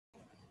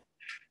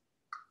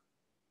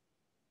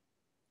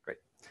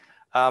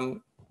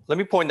Let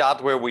me point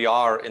out where we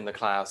are in the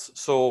class.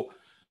 So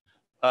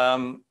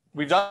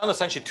we've done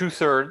essentially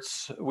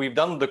 2/3. We've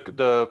done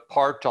the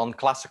part on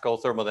classical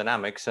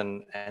thermodynamics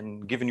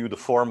and given you the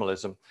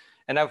formalism.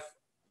 And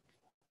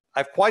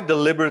I've quite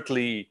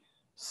deliberately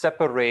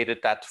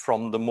separated that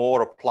from the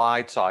more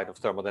applied side of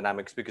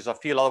thermodynamics, because I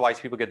feel otherwise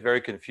people get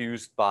very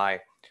confused by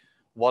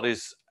what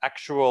is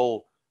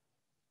actual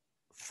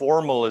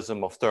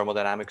formalism of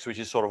thermodynamics, which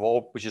is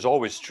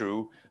always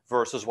true,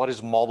 versus what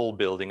is model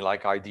building,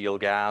 like ideal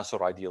gas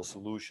or ideal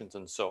solutions.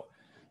 And so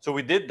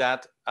we did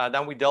that.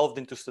 Then we delved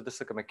into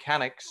statistical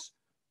mechanics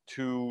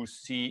to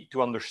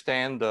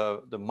understand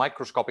the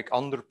microscopic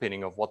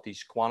underpinning of what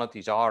these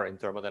quantities are in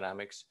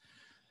thermodynamics.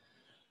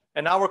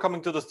 And now we're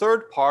coming to the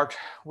third part,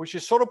 which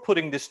is sort of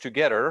putting this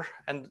together.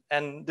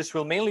 And this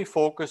will mainly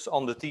focus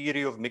on the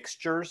theory of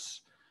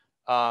mixtures,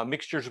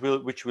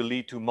 which will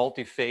lead to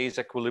multi-phase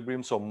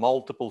equilibrium, so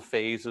multiple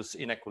phases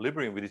in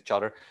equilibrium with each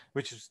other,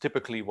 which is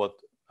typically what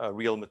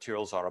real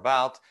materials are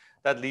about.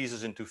 That leads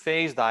us into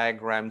phase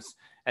diagrams.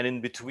 And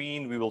in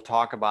between, we will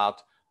talk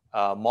about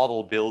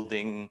model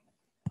building,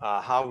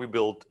 how we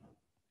build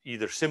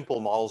either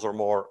simple models or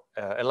more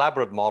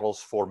elaborate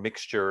models for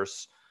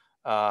mixtures,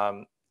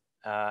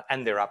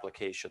 and their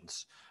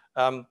applications.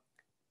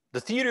 The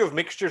theory of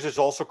mixtures is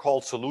also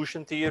called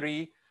solution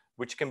theory,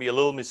 which can be a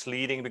little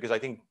misleading, because I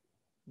think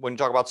when you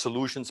talk about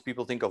solutions,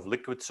 people think of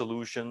liquid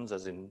solutions,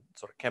 as in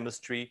sort of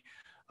chemistry.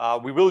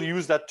 We will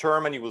use that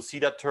term, and you will see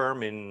that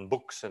term in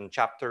books and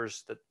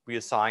chapters that we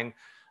assign,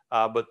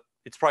 but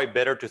it's probably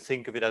better to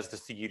think of it as the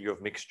theory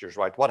of mixtures,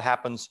 right? What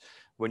happens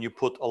when you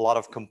put a lot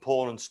of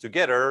components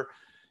together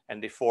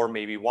and they form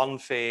maybe one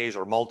phase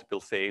or multiple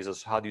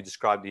phases? How do you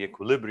describe the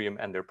equilibrium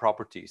and their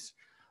properties?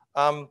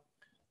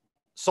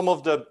 Some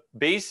of the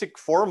basic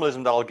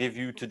formalism that I'll give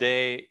you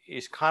today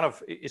is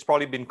it's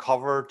probably been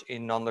covered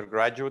in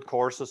undergraduate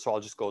courses, so I'll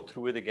just go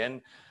through it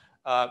again.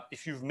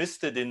 If you've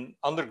missed it in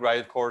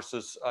undergraduate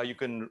courses, you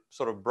can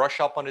sort of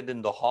brush up on it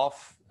in the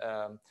Hoff,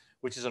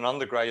 which is an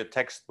undergraduate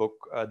textbook.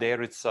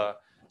 There it's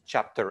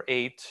chapter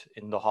 8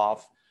 in the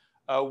Hoff.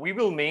 We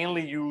will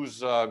mainly use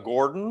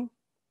Gordon,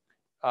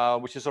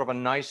 which is sort of a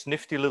nice,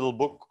 nifty little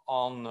book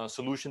on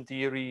solution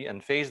theory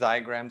and phase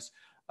diagrams.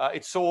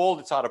 It's so old,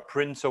 it's out of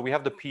print, so we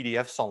have the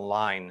PDFs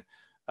online.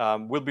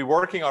 We'll be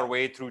working our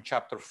way through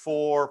chapter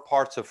 4,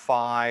 parts of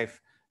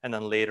 5, and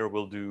then later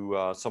we'll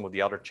do some of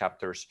the other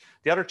chapters.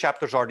 The other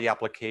chapters are the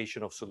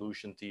application of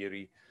solution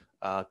theory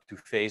to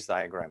phase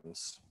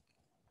diagrams.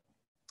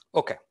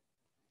 Okay,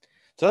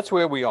 so that's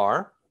where we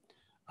are.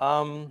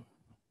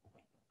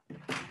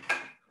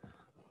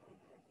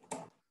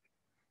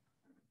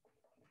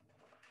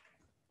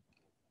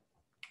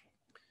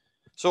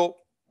 So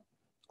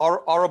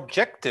our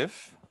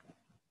objective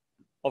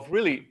of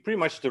really pretty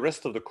much the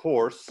rest of the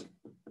course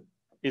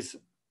is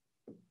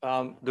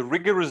the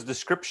rigorous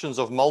descriptions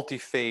of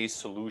multi-phase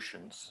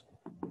solutions.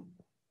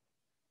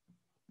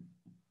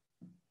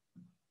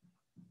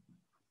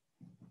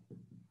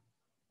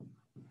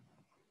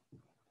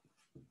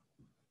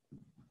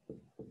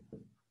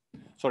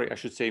 Sorry, I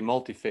should say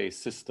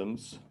multi-phase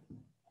systems.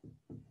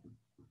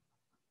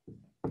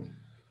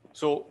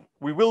 So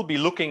we will be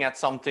looking at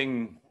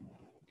something.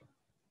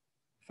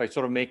 If I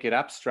sort of make it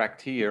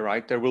abstract here,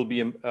 right, there will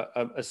be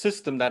a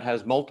system that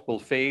has multiple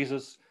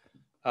phases.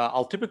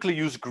 I'll typically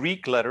use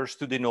Greek letters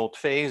to denote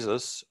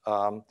phases.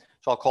 So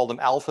I'll call them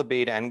alpha,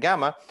 beta, and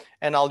gamma.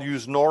 And I'll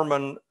use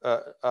normal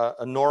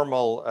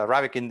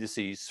Ravic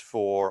indices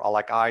for,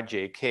 like I,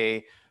 J,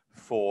 K,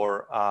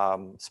 for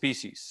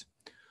species.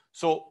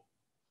 So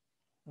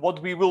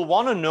what we will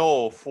want to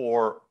know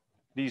for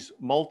these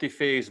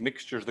multi-phase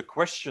mixtures, the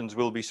questions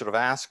we'll be sort of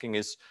asking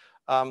is,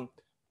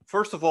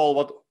 first of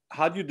all,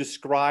 how do you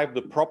describe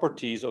the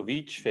properties of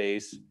each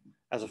phase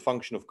as a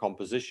function of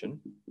composition?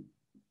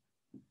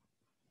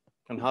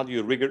 And how do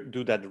you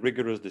do that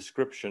rigorous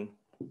description?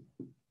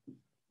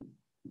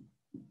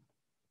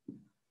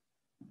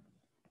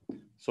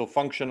 So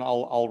function,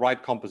 I'll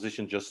write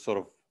composition just sort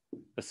of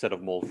a set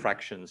of mole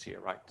fractions here,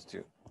 right,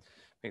 to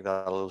make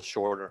that a little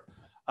shorter.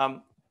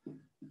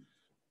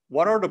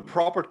 What are the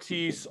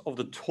properties of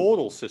the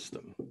total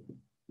system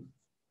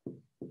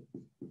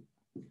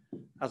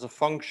as a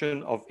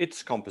function of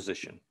its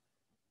composition?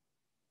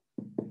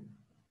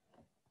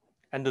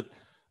 And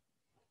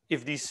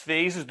if these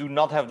phases do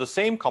not have the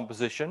same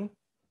composition,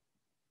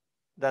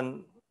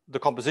 then the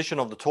composition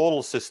of the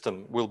total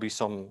system will be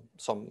some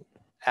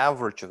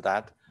average of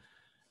that.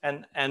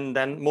 And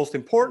then most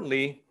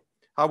importantly,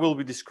 how will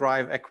we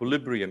describe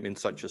equilibrium in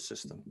such a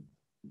system?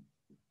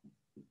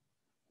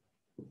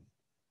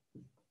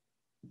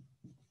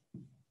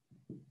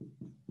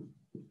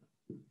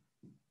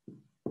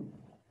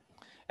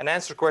 And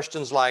answer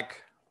questions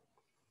like,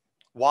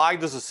 why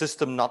does a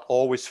system not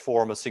always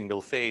form a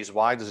single phase?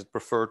 Why does it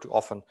prefer to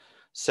often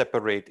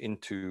separate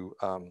into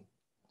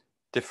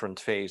different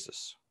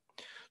phases?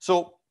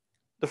 So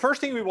the first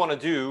thing we want to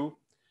do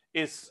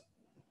is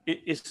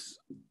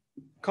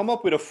come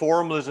up with a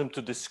formalism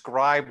to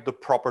describe the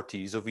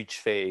properties of each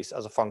phase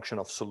as a function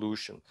of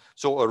solution.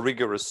 So a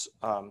rigorous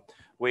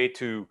way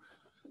to,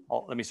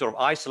 let me sort of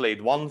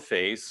isolate one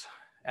phase,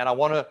 and I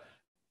want to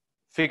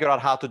figure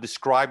out how to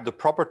describe the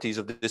properties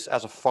of this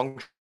as a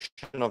function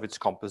of its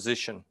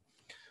composition.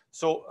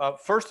 So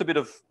first, a bit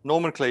of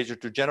nomenclature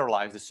to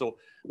generalize this. So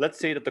let's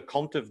say that the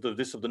content of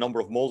this, of the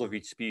number of moles of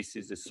each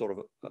species, is sort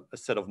of a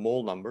set of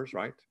mole numbers,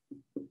 right?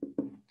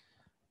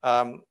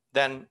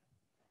 Then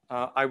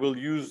I will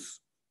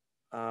use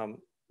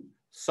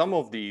some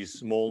of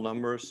these mole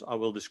numbers I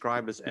will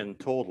describe as n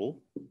total.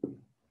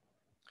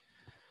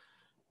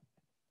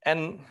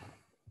 And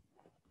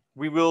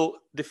we will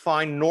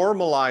define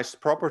normalized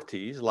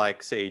properties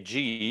like, say,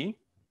 G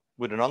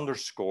with an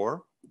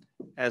underscore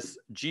as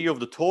G of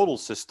the total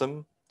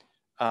system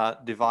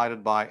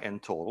divided by n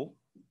total.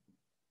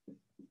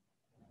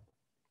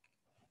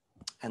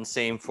 And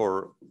same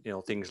for, you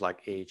know, things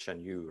like H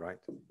and U, right?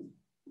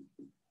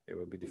 It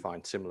will be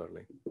defined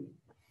similarly.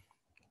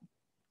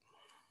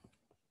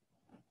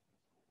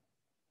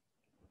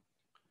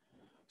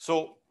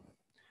 So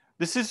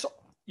this is,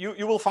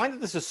 you will find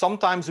that this is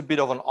sometimes a bit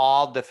of an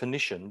odd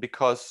definition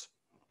because,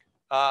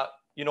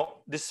 you know,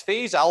 this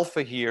phase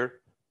alpha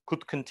here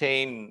could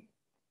contain,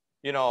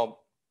 you know,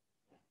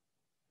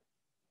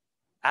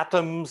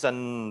 atoms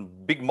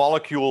and big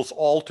molecules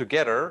all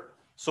together.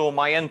 So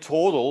my n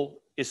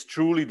total is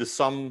truly the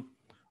sum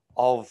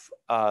of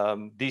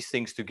these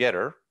things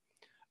together.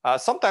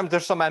 Sometimes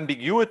there's some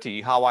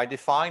ambiguity how I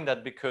define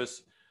that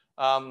because,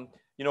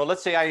 you know,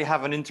 let's say I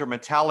have an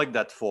intermetallic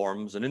that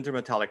forms an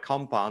intermetallic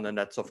compound and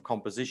that's of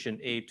composition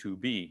A to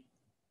B.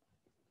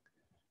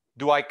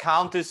 Do I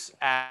count this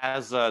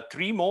as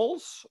 3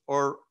 moles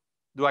or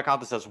do I count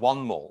this as 1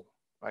 mole,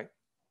 right?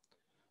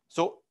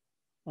 So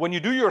when you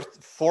do your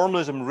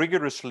formalism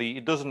rigorously,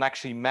 it doesn't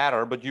actually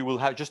matter, but you will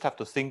just have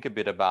to think a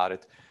bit about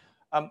it.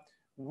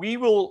 We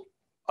will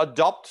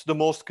adopt the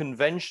most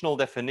conventional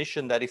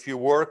definition that if you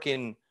work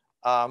in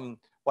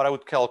what I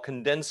would call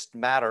condensed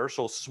matter,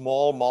 so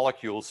small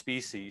molecule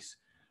species,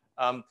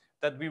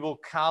 that we will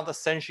count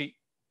essentially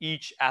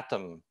each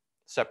atom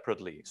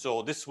separately.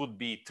 So this would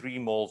be 3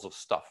 moles of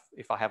stuff.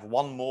 If I have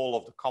 1 mole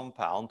of the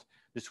compound,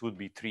 this would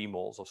be 3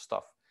 moles of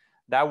stuff.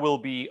 That will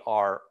be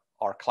our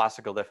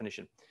classical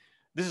definition.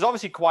 This is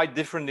obviously quite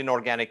different in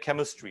organic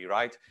chemistry,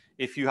 right?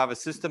 If you have a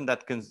system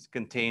that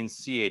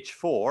contains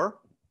CH4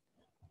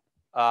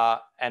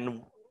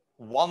 and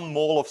 1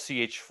 mole of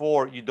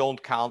CH4, you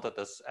don't count it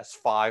as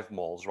 5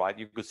 moles, right?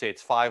 You could say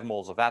it's 5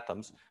 moles of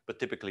atoms, but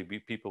typically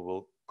people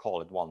will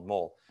call it 1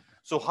 mole.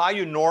 So how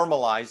you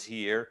normalize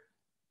here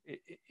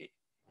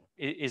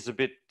is a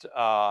bit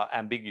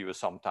ambiguous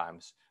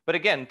sometimes. But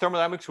again,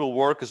 thermodynamics will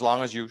work as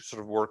long as you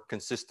sort of work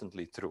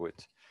consistently through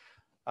it.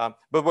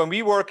 But when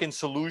we work in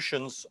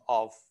solutions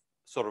of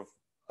sort of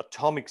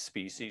atomic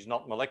species,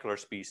 not molecular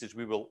species,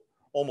 we will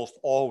almost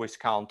always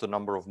count the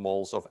number of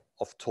moles of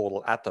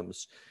total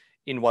atoms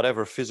in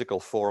whatever physical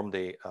form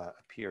they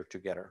appear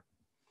together.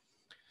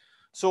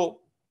 So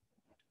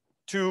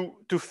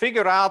to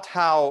figure out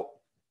how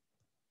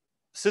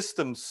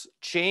systems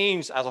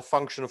change as a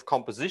function of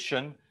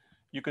composition,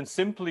 you can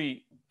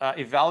simply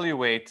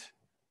evaluate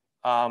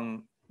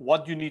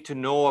what you need to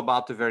know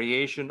about the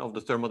variation of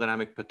the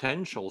thermodynamic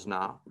potentials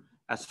now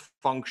as a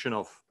function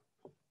of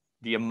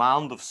the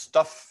amount of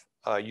stuff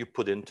you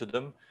put into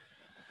them.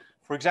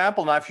 For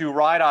example, now if you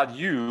write out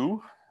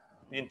U,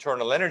 the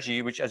internal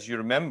energy, which as you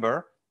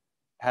remember,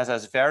 has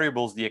as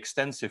variables the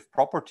extensive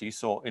property.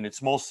 So in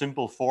its most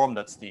simple form,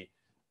 that's the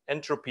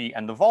entropy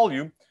and the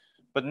volume.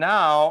 But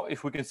now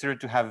if we consider it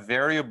to have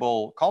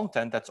variable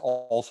content, that's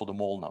also the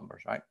mole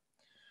numbers, right?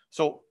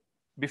 So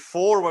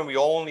before, when we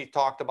only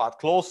talked about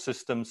closed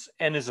systems,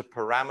 n is a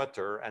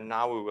parameter, and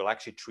now we will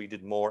actually treat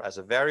it more as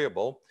a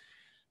variable,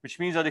 which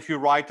means that if you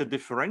write the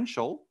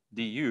differential,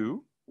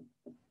 du,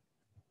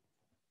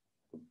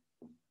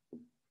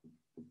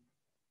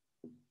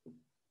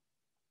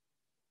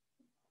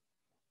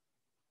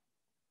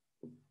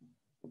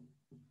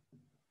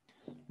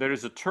 there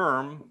is a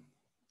term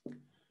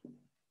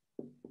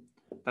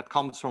that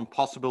comes from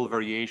possible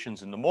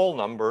variations in the mole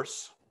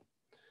numbers,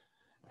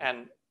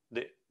 and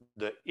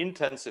the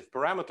intensive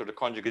parameter, the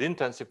conjugate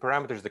intensive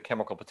parameter, is the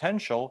chemical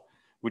potential,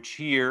 which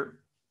here,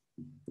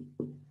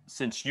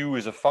 since U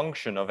is a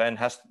function of n,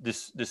 has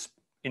this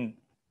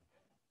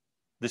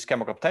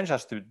chemical potential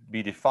has to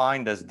be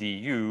defined as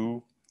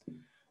du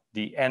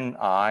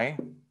dni.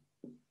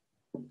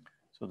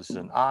 So this is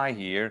an I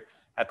here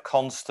at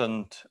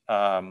constant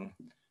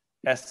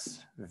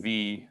S,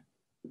 V,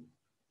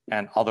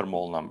 and other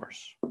mole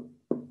numbers.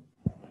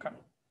 Okay.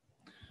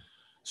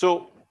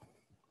 So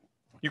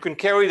you can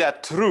carry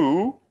that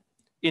through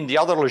in the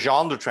other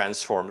Legendre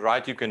transforms,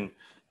 right? You can,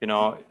 you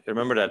know,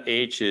 remember that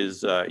H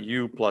is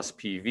U plus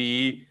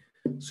PV.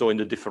 So in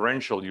the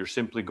differential, you're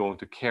simply going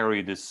to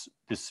carry this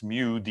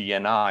mu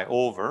dni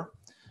over.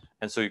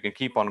 And so you can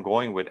keep on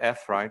going with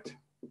F, right?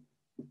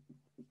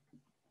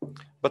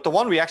 But the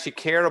one we actually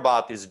care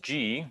about is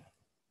G.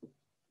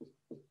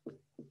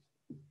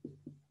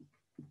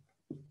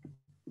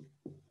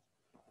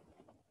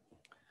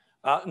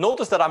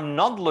 Notice that I'm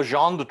not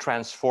Legendre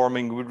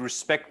transforming with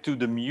respect to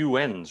the mu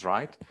n's,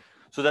 right?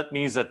 So that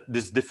means that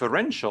this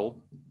differential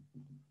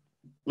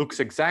looks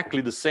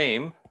exactly the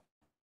same.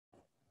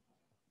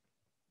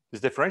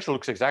 This differential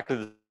looks exactly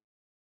the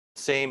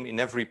same in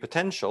every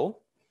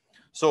potential.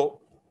 So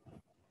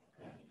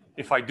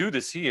if I do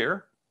this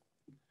here,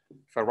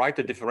 if I write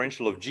the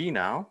differential of G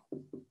now,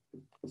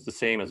 it's the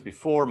same as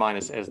before,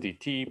 minus S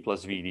dt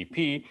plus V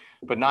dp,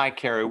 but now I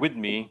carry with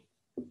me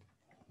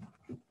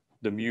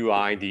the mu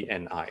I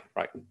dni,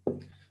 right?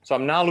 So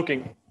I'm now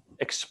looking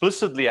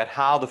explicitly at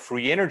how the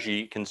free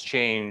energy can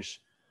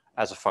change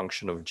as a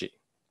function of G.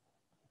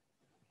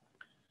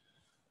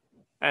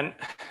 And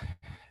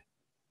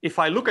if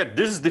I look at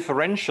this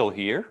differential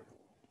here,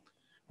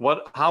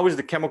 how is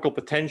the chemical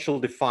potential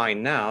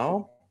defined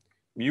now?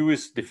 Mu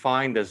is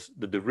defined as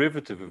the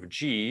derivative of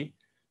G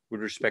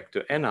with respect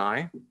to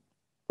Ni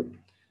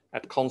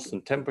at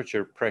constant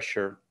temperature,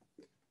 pressure,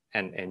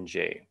 and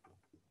Nj.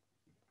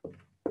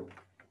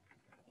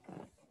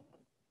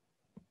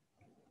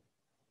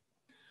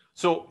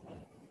 So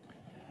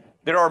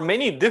there are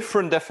many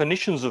different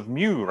definitions of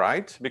mu,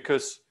 right?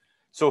 Because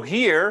so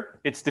here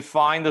it's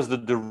defined as the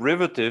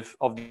derivative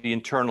of the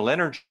internal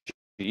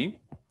energy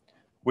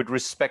with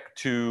respect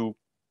to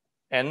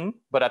N,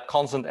 but at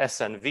constant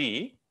S and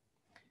V.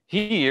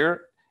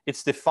 Here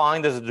it's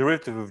defined as a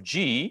derivative of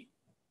G,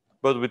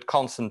 but with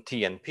constant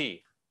T and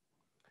P.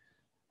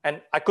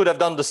 And I could have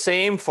done the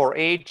same for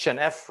H and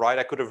F, right?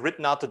 I could have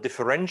written out the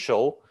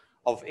differential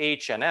of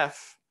H and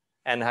F,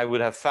 and I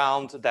would have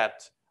found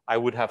that I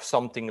would have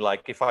something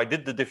like, if I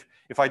did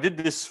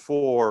this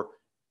for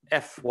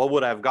F, what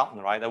would I have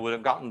gotten, right? I would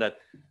have gotten that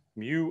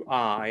mu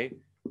I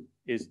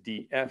is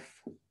dF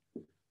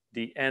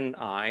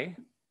dNi,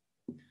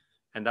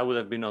 and that would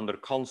have been under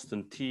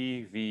constant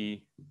T,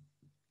 V,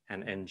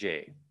 and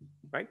Nj,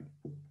 right?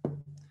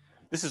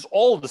 This is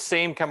all the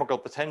same chemical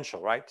potential,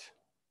 right?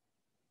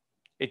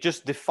 It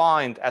just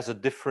defined as a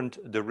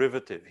different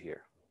derivative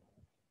here.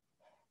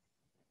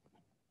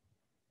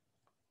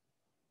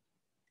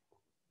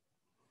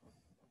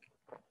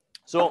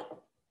 So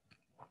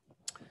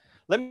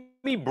let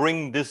me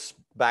bring this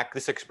back,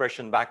 this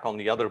expression back on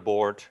the other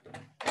board,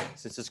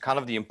 since it's kind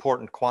of the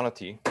important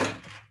quantity.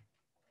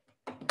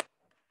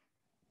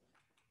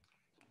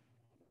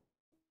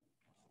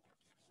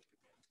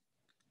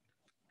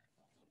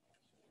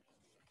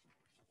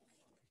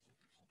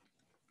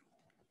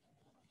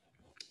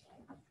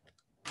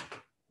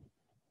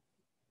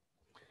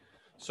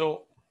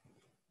 So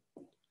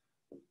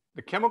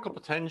the chemical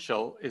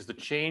potential is the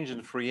change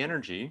in free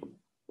energy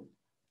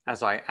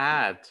as I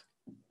add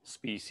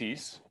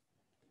species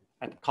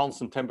at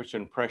constant temperature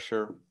and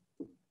pressure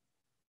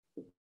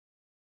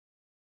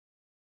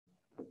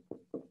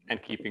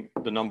and keeping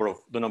the number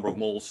of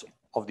moles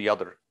of the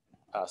other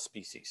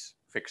species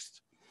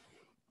fixed.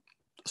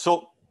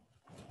 So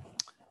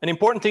an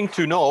important thing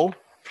to know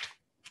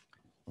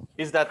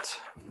is that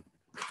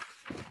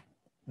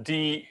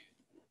the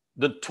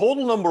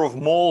total number of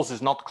moles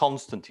is not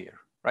constant here,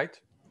 right?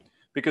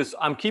 Because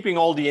I'm keeping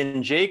all the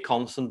Nj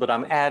constant, but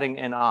I'm adding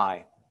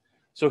Ni.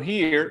 So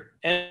here,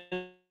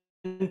 N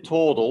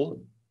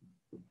total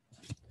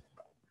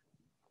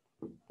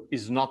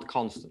is not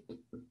constant.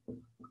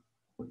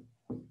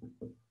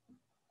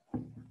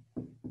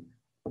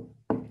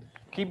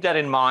 Keep that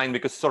in mind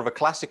because it's sort of a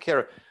classic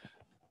error.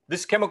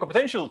 This chemical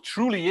potential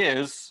truly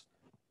is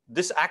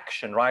this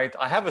action, right?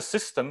 I have a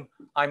system,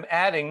 I'm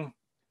adding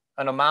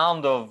an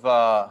amount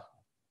of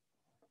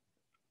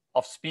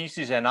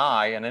species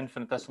Ni, an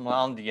infinitesimal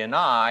amount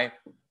dNi,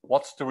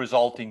 what's the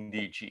resulting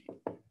dG?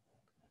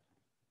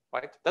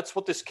 Right? That's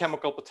what this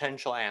chemical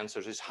potential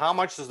answers, is how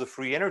much does the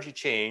free energy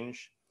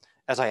change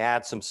as I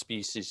add some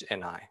species Ni?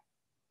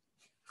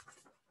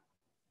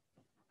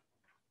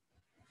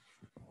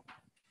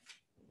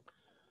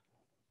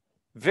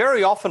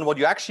 Very often what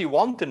you actually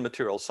want in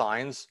material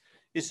science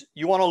is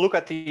you want to look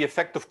at the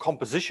effect of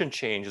composition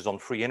changes on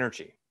free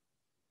energy.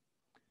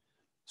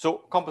 So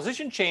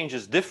composition change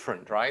is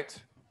different, right?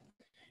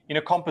 In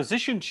a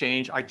composition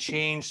change, I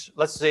change,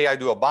 let's say I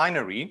do a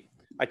binary,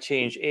 I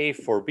change A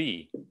for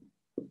B.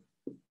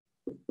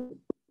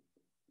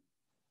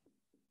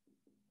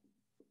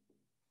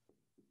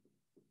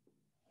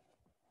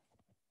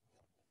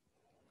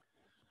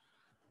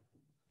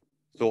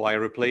 So I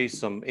replace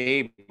some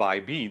A by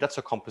B, that's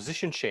a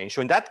composition change.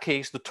 So in that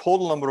case, the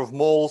total number of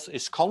moles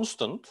is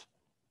constant.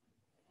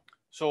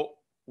 So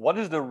what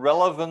is the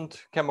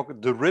relevant chemical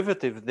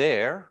derivative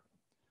there?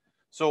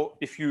 So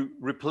if you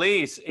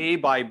replace A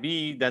by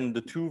B, then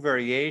the two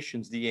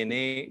variations,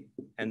 dNA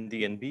and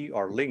dNB,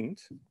 are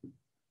linked,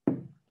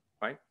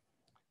 right?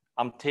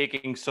 I'm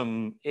taking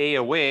some A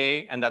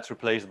away, and that's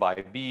replaced by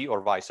B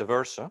or vice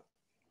versa,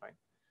 right?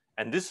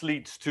 And this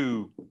leads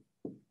to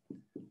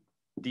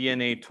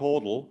dNA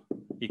total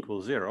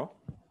equals 0.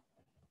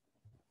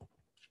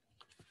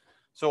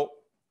 So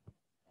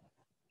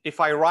if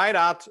I write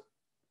out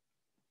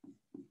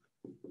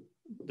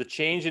the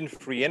change in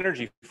free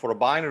energy for a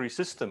binary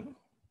system,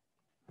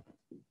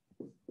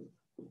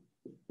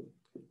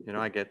 you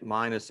know, I get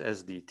minus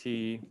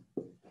SDT,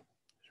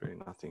 there's really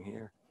nothing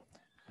here,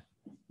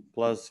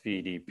 plus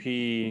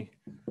VDP,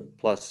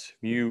 plus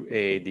mu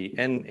A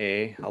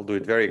dNA. I'll do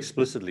it very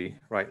explicitly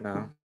right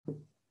now.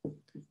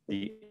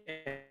 The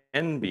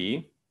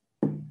NB.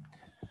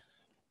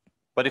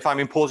 But if I'm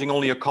imposing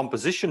only a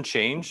composition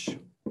change,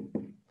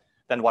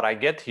 then what I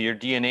get here,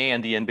 DNA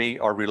and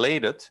dNB are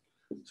related.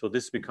 So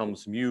this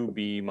becomes mu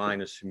B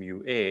minus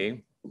mu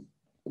A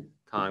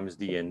times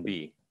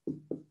dNB.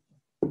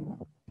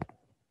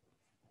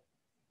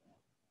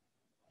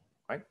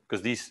 Right?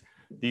 Because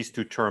these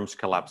two terms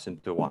collapse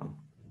into one.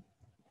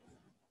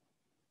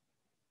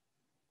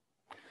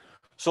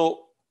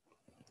 So,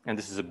 and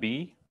this is a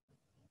B.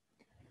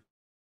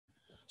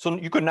 So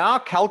you can now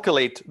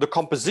calculate the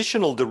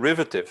compositional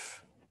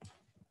derivative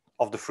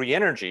of the free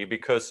energy,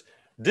 because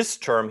this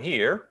term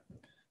here,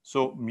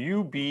 so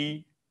mu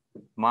B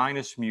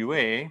minus mu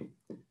A,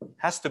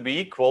 has to be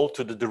equal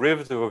to the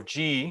derivative of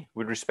G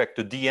with respect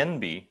to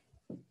dNB.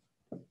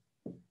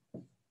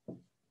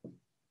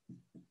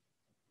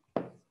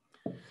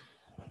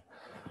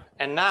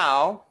 And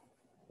now,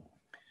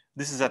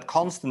 this is at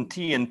constant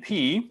T and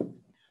P,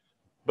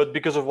 but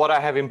because of what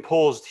I have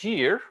imposed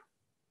here,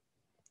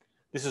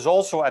 this is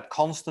also at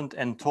constant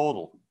N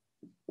total.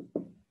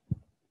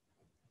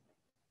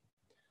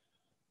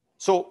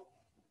 So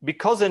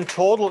because N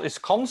total is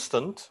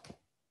constant,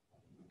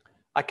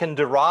 I can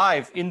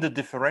derive in the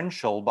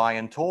differential by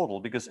N total,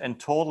 because N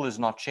total is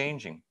not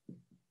changing.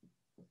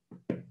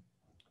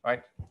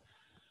 Right?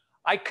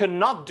 I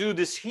cannot do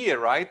this here,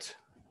 right?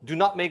 Do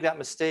not make that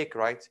mistake,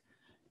 right?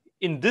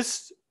 In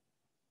this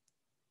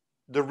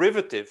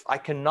derivative, I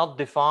cannot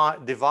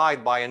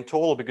divide by N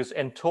total, because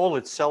N total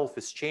itself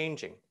is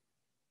changing,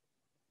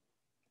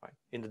 right,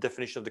 in the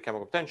definition of the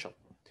chemical potential.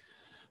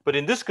 But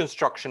in this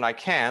construction, I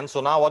can. So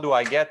now what do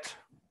I get?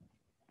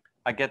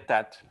 I get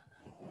that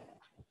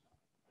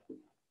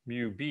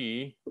mu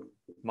B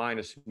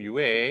minus mu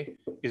A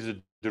is a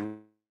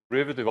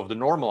derivative of the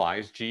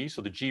normalized G,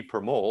 so the G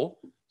per mole.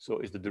 So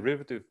is the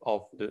derivative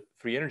of the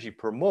free energy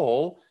per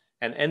mole,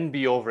 and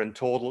NB over N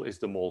total is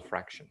the mole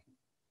fraction.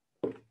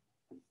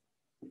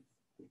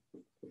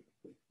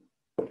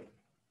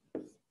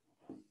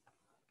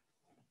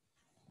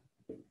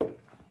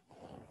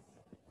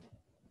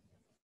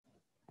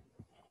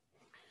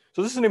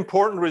 So this is an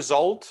important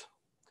result,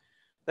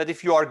 that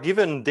if you are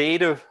given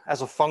data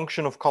as a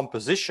function of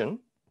composition,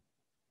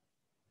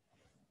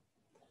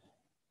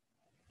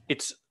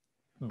 it's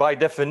by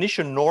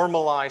definition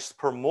normalized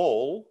per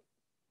mole,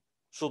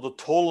 so the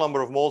total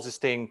number of moles is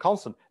staying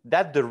constant.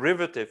 That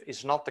derivative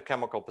is not the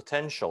chemical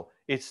potential,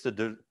 it's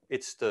the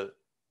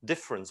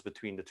difference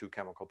between the two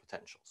chemical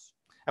potentials.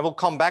 And we'll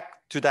come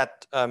back to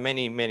that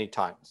many, many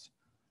times.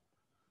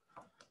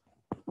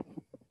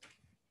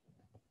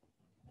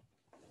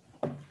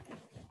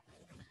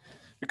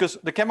 Because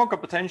the chemical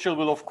potential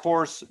will, of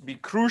course, be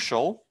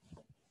crucial,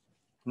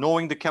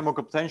 knowing the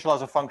chemical potential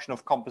as a function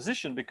of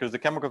composition, because the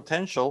chemical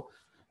potential,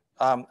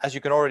 as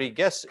you can already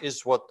guess,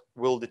 is what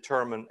will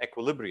determine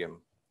equilibrium.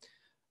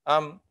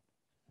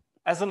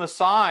 As an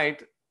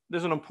aside,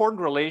 there's an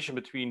important relation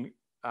between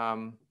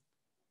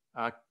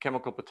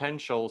chemical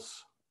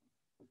potentials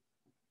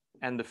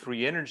and the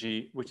free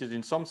energy, which is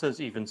in some sense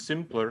even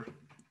simpler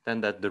than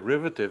that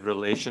derivative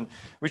relation,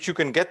 which you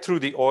can get through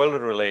the Euler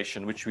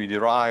relation, which we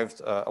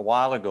derived a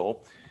while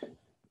ago,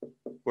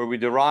 where we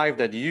derived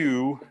that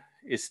U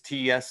is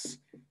Ts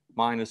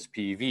minus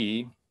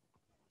PV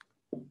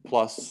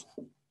plus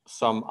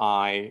some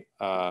I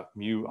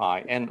mu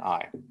I Ni,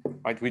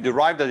 right? We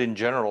derived that in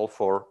general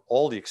for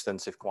all the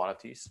extensive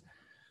quantities.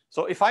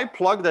 So if I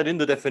plug that in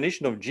the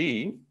definition of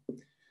G,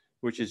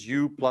 which is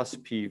U plus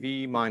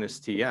PV minus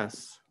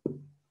Ts,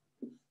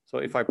 so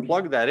if I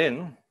plug that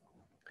in,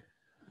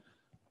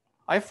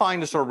 I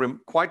find a sort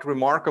of quite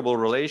remarkable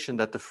relation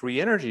that the free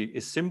energy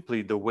is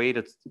simply the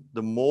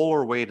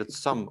molar weighted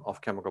sum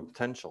of chemical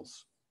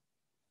potentials.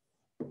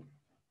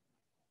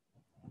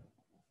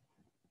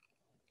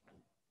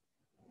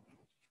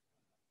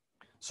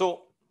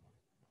 So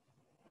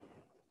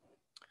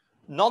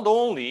not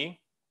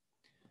only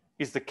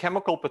is the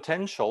chemical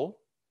potential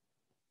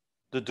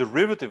the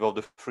derivative of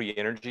the free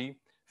energy,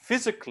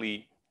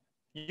 physically,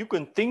 you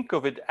can think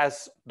of it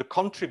as the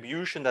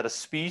contribution that a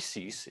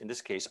species, in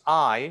this case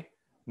I,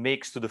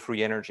 makes to the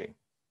free energy.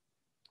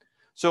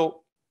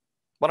 So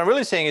what I'm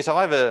really saying is, if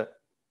I have a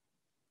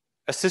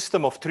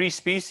system of three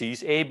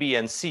species, A, B,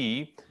 and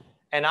C,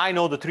 and I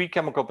know the three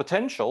chemical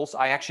potentials,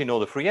 I actually know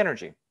the free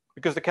energy,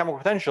 because the chemical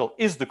potential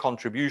is the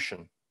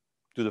contribution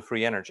to the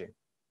free energy,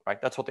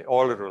 right? That's what the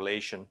Euler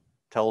relation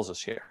tells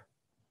us here.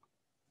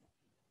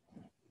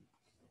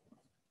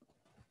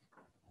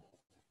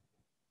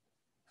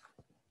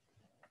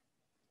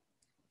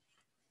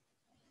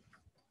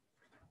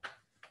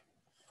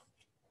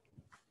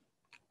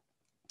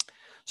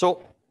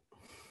 So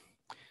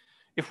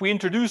if we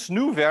introduce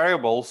new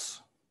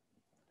variables,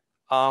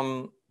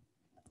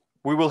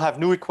 we will have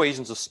new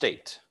equations of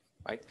state,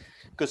 right?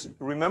 Because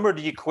remember,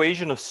 the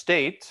equation of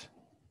state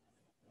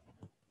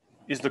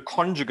is the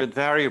conjugate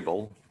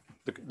variable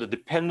the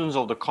dependence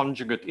of the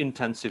conjugate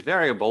intensive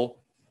variable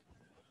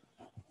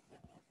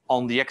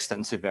on the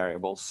extensive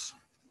variables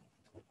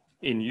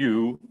in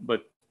U,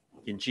 but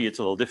in G it's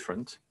a little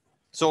different.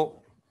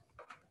 So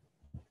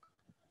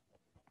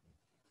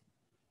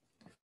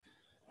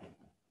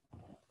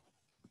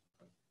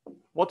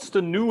what's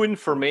the new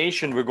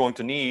information we're going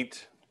to need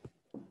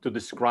to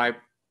describe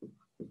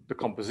the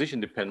composition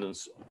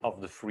dependence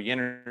of the free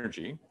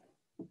energy?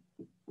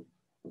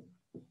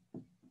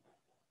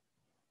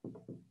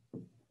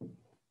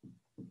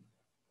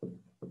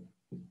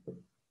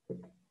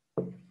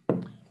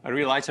 I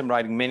realize I'm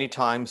writing many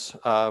times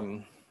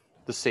the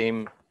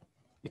same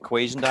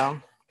equation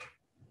down.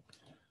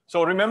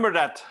 So remember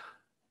that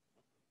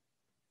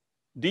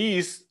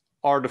these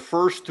are the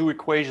first two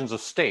equations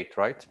of state,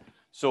 right?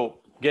 So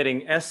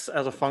getting S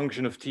as a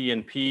function of T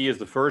and P is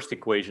the first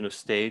equation of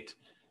state.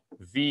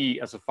 V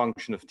as a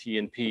function of T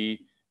and P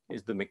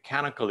is the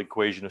mechanical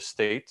equation of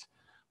state.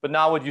 But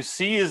now what you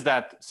see is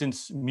that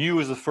since mu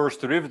is the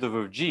first derivative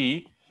of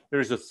G, there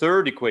is a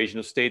third equation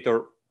of state,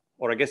 or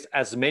I guess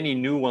as many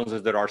new ones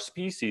as there are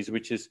species,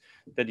 which is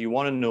that you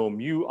want to know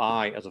mu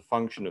I as a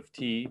function of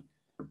T,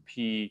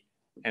 P,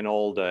 and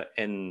all the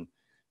N,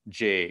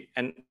 J.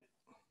 And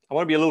I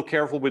want to be a little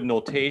careful with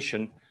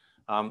notation.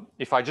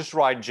 If I just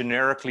write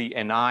generically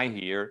Ni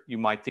here, you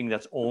might think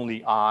that's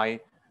only I,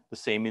 the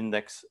same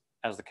index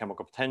as the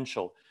chemical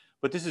potential.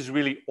 But this is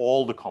really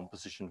all the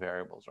composition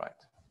variables, right?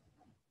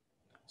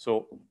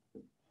 So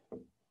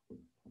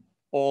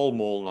all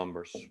mole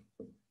numbers.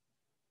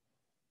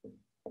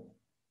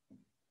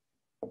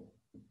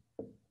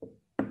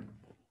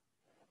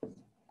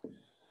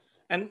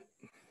 And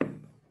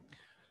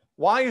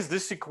why is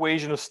this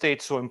equation of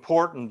state so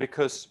important?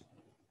 Because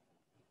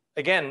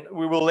again,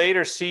 we will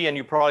later see, and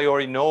you probably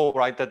already know,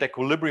 right, that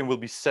equilibrium will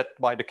be set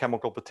by the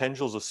chemical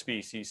potentials of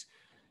species.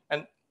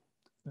 And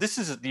this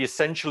is the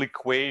essential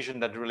equation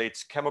that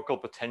relates chemical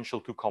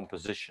potential to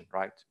composition,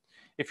 right?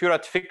 If you're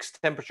at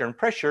fixed temperature and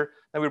pressure,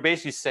 then we're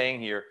basically saying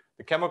here,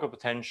 the chemical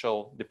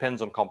potential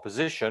depends on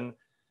composition.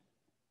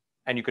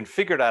 And you can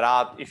figure that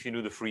out if you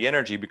knew the free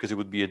energy, because it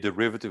would be a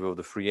derivative of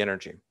the free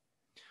energy.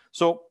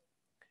 So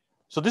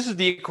this is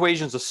the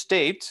equations of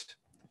state.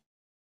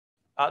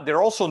 There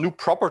are also new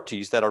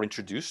properties that are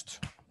introduced.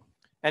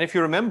 And if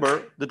you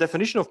remember, the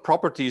definition of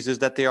properties is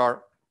that they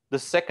are the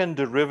second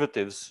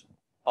derivatives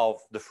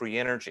of the free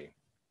energy.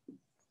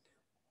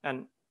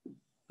 And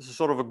this is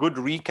sort of a good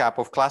recap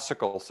of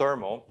classical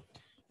thermo.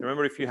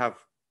 Remember, if you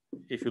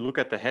look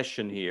at the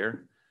Hessian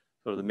here,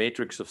 so the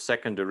matrix of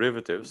second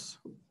derivatives,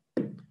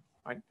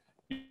 right?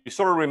 You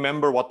sort of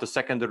remember what the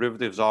second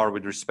derivatives are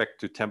with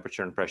respect to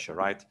temperature and pressure,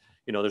 right?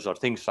 You know, there's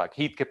things like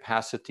heat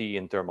capacity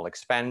and thermal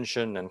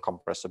expansion and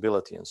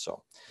compressibility and so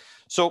on.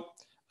 So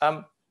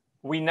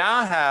we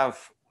now have,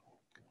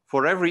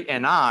 for every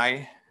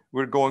Ni,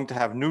 we're going to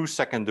have new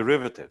second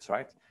derivatives,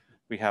 right?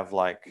 We have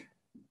like,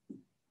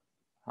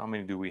 how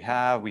many do we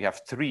have? We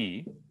have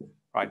 3,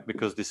 right?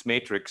 Because this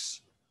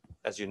matrix,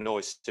 as you know,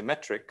 is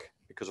symmetric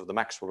because of the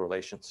Maxwell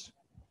relations.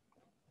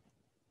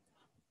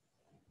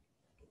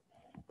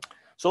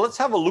 So let's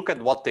have a look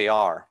at what they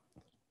are.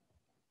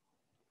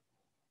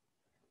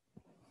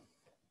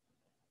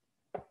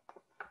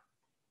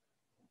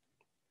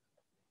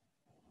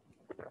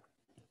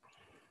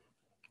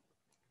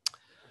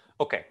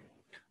 Okay,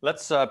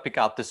 let's pick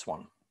out this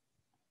one.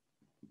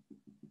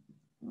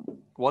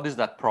 What is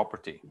that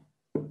property?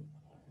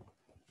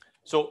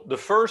 So the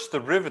first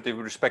derivative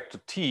with respect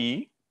to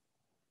T,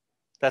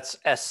 that's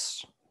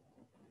S.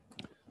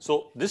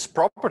 So this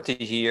property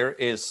here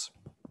is,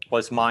 well,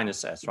 it's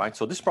minus S, right?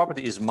 So this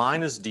property is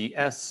minus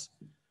ds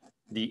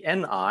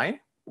dni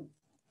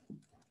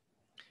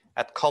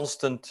at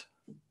constant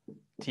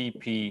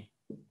Tp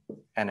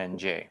and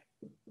Nj.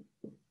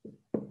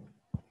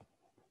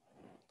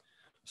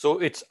 So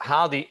it's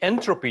how the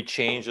entropy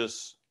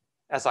changes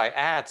as I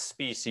add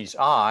species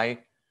I,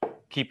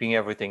 keeping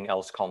everything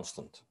else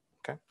constant.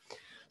 Okay.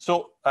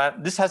 So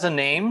this has a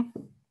name.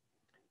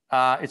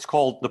 It's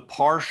called the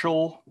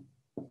partial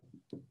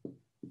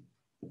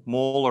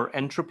molar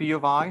entropy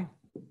of I.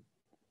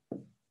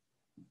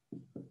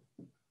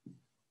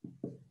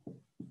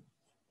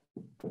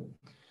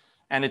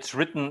 And it's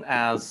written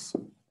as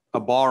a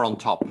bar on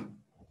top.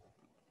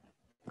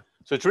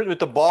 So it's written with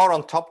the bar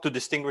on top to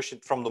distinguish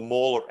it from the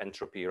molar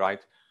entropy,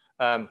 right?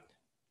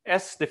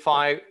 S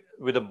defined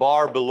with a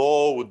bar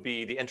below would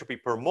be the entropy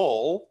per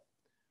mole.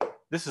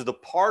 This is the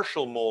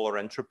partial molar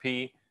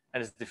entropy,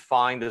 and it's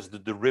defined as the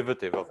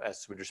derivative of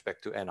S with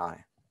respect to Ni.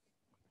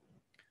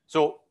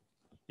 So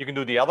you can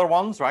do the other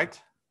ones, right?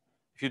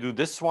 If you do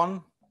this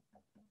one,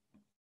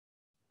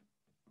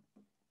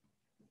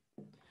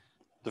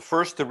 the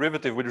first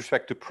derivative with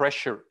respect to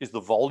pressure is the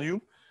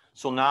volume.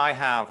 So now I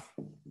have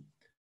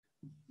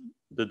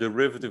the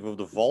derivative of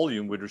the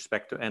volume with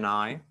respect to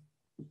Ni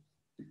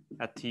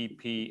at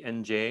Tp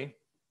Nj.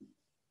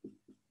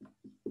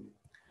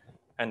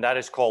 And that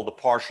is called the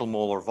partial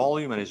molar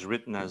volume and is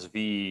written as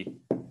V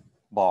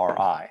bar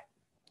I.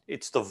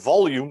 It's the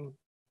volume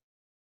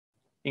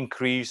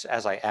increase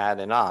as I add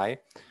Ni.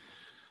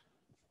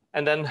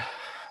 And then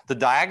the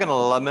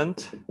diagonal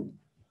element,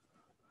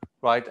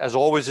 right, as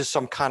always, is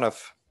some kind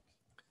of,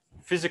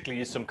 physically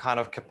is some kind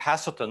of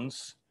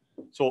capacitance.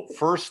 So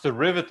first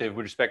derivative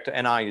with respect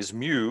to Ni is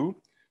mu.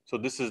 So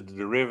this is the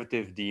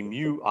derivative d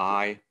mu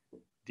I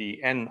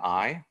d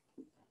Ni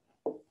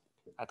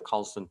at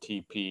constant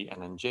Tp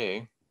and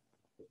Nj.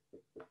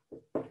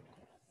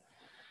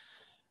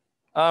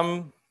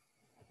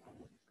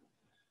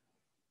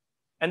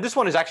 And this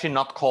one is actually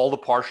not called a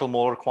partial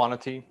molar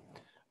quantity.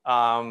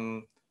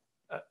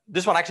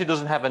 This one actually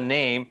doesn't have a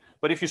name,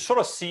 but if you sort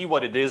of see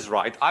what it is,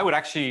 right, I would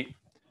actually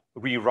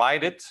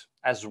rewrite it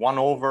as 1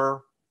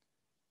 over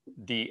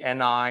the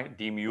Ni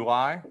d mu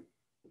I.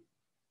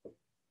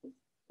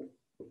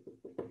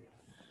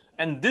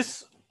 And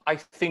this, I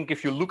think,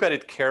 if you look at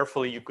it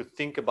carefully, you could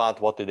think about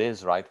what it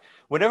is, right?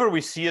 Whenever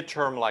we see a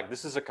term like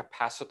this is a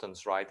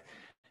capacitance, right?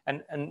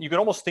 And you can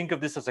almost think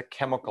of this as a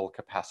chemical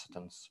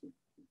capacitance.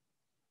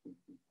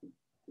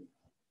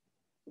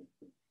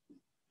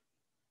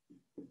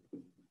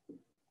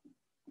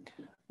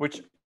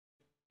 Which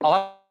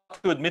I'll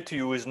have to admit to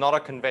you is not a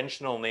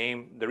conventional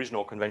name. There is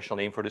no conventional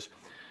name for this.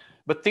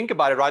 But think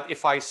about it, right?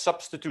 If I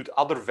substitute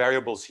other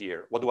variables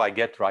here, what do I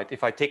get, right?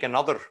 If I take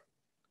another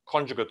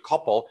conjugate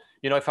couple,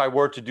 you know, if I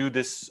were to do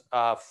this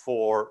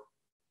for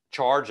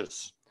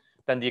charges,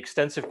 then the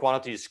extensive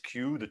quantity is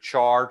Q, the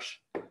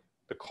charge,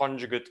 the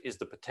conjugate is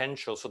the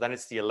potential. So then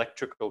it's the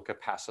electrical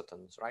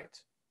capacitance,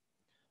 right?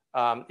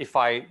 If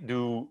I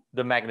do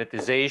the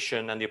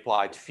magnetization and the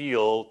applied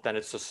field, then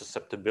it's a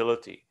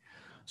susceptibility.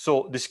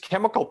 So this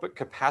chemical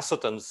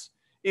capacitance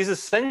is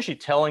essentially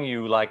telling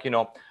you, like, you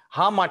know,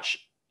 how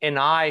much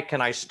Ni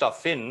can I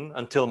stuff in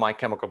until my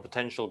chemical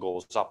potential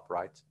goes up,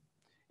 right?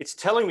 It's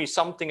telling me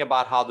something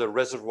about how the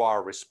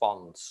reservoir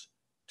responds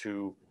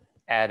to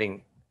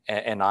adding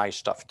Ni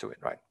stuff to it,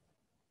 right?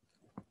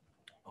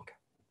 Okay.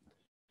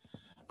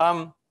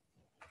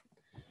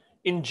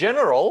 In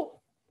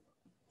general,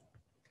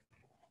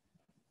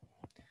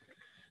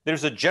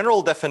 there's a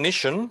general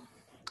definition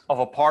of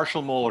a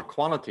partial molar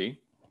quantity.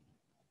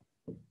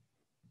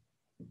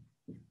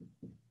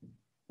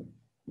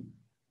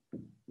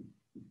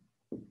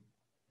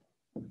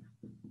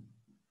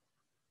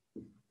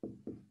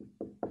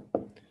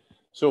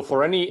 So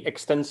for any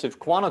extensive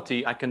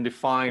quantity, I can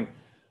define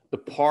the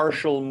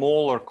partial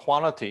molar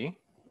quantity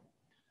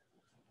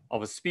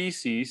of a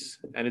species,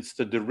 and it's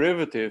the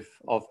derivative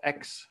of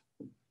X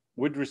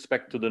with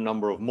respect to the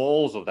number of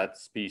moles of that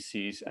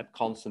species at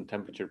constant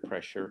temperature,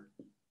 pressure,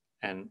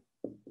 and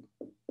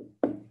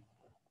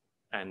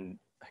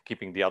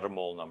keeping the other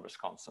mole numbers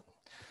constant.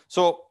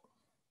 So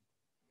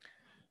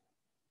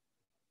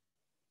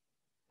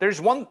there's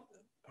one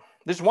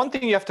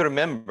thing you have to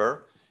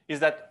remember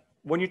is that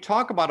when you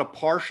talk about a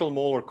partial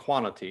molar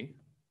quantity,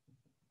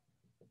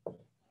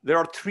 there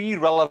are 3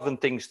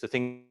 relevant things to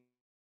think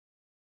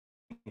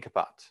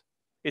about.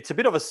 It's a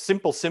bit of a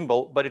simple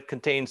symbol, but it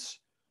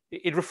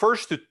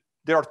refers to,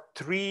 there are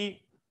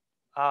 3,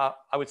 I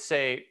would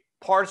say,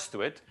 parts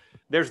to it.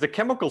 There's the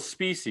chemical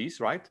species,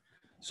 right?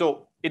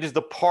 So it is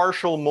the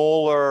partial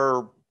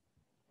molar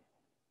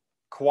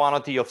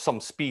quantity of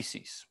some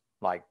species,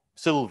 like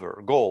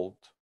silver, gold,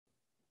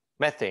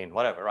 methane,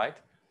 whatever, right?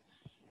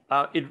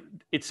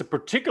 It's a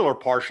particular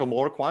partial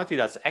molar quantity,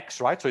 that's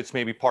X, right? So it's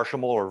maybe partial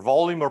molar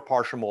volume or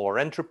partial molar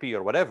entropy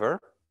or whatever.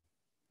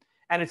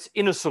 And it's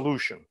in a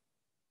solution,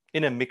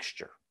 in a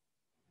mixture,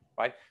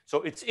 right?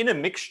 So it's in a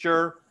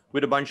mixture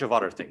with a bunch of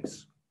other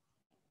things.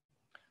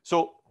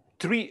 So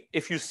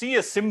if you see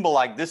a symbol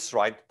like this,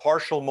 right,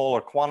 partial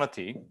molar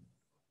quantity,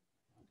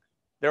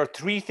 there are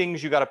 3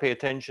 things you got to pay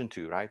attention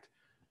to, right?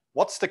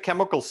 What's the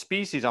chemical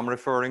species I'm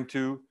referring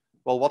to?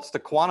 Well, what's the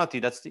quantity?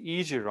 That's the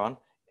easier one.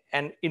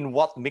 And in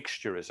what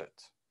mixture is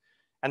it?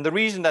 And the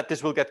reason that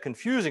this will get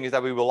confusing is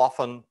that we will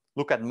often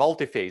look at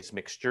multi-phase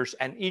mixtures,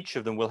 and each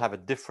of them will have a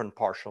different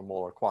partial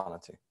molar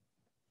quantity.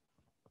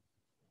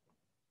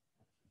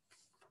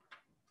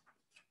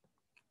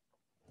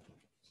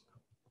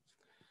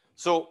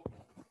 So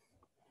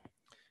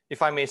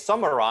if I may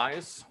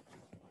summarize,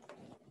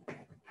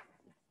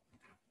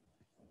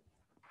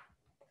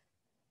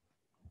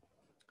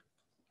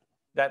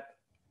 that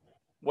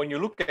when you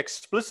look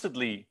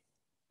explicitly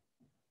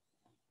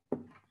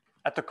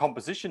at the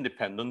composition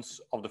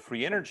dependence of the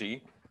free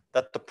energy,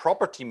 that the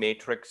property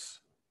matrix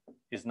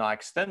is now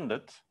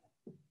extended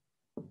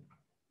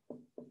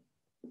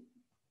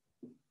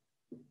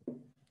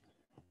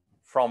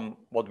from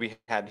what we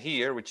had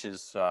here, which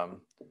is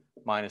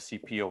minus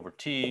Cp over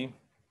T.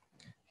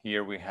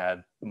 Here we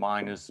had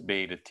minus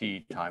beta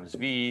T times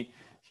V.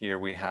 Here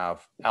we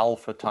have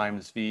alpha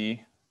times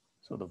V,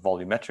 so the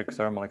volumetric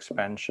thermal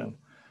expansion,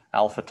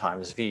 alpha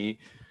times V.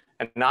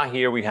 And now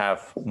here we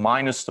have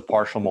minus the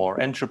partial molar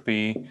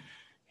entropy.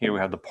 Here we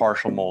have the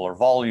partial molar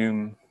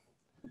volume.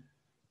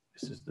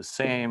 This is the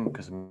same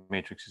because the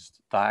matrix is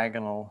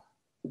diagonal.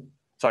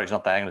 Sorry, it's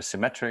not diagonal, it's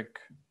symmetric.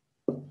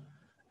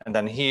 And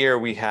then here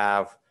we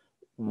have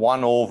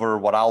 1 over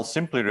what I'll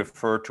simply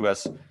refer to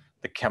as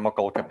the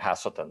chemical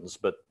capacitance,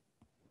 but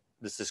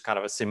this is kind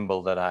of a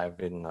symbol that I've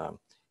been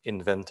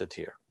invented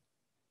here.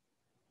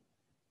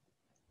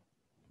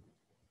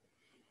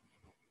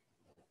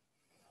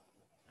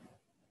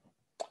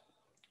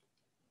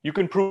 you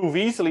can prove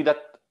easily that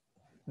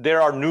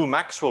there are new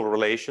Maxwell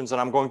relations, and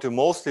I'm going to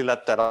mostly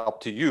let that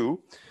up to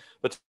you.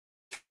 But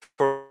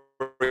for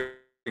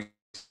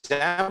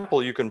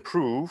example, you can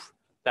prove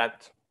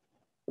that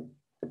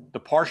the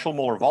partial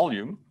molar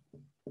volume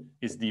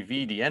is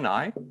dV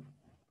dNi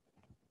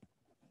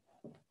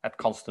at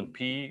constant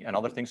P and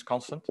other things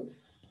constant.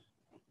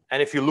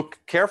 And if you look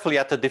carefully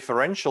at the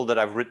differential that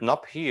I've written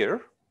up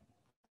here,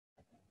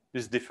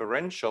 this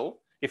differential,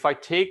 if I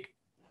take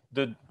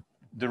the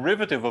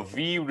derivative of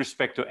V with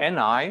respect to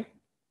Ni,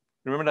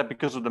 remember that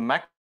because of the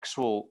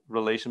Maxwell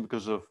relation,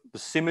 because of the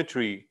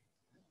symmetry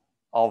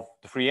of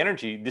the free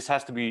energy, this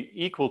has to be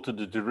equal to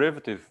the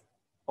derivative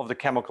of the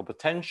chemical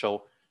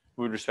potential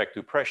with respect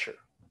to pressure.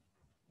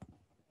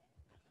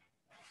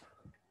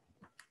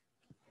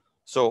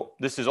 So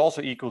this is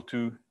also equal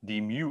to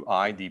d mu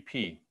I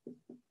dP.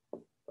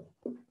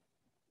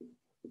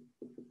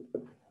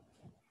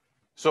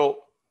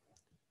 So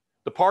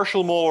the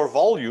partial molar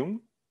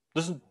volume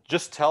doesn't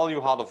just tell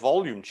you how the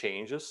volume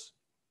changes.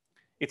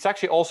 It's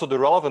actually also the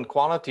relevant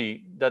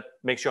quantity that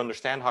makes you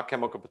understand how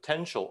chemical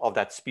potential of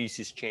that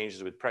species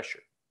changes with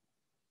pressure.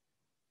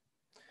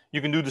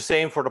 You can do the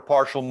same for the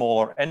partial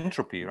molar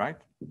entropy, right?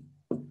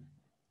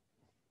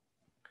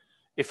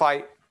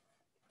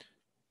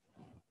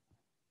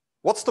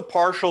 What's the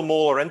partial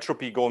molar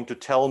entropy going to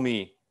tell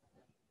me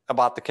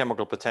about the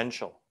chemical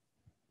potential?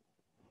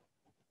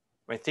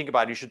 When you think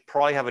about it, you should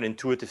probably have an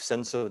intuitive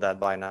sense of that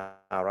by now,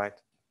 right?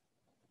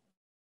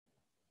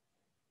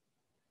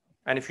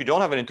 And if you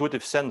don't have an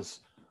intuitive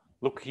sense,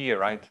 look here,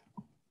 right?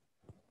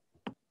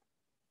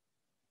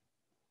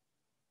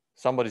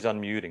 Somebody's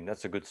unmuting.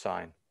 That's a good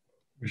sign.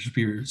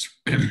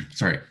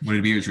 Sorry, would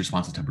it be its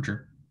response to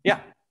temperature? Yeah,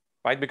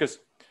 right, because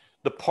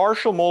the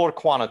partial molar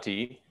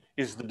quantity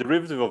is the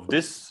derivative of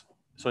this.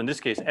 So in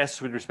this case,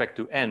 S with respect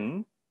to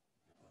N.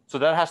 So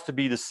that has to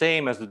be the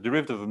same as the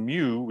derivative of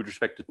mu with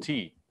respect to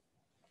T.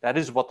 That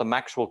is what the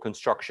Maxwell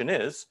construction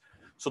is.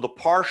 So the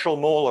partial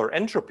molar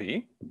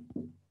entropy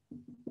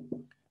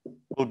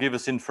will give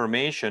us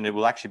information. It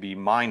will actually be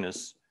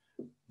minus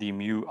d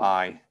mu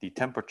I, the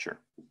temperature.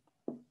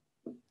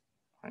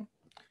 Right?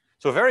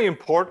 So very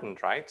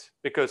important, right?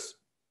 Because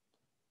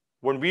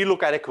when we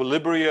look at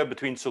equilibria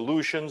between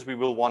solutions, we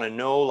will want to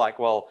know, like,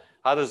 well,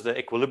 how does the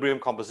equilibrium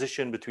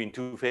composition between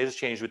two phases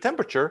change with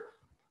temperature?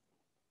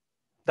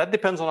 That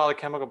depends on how the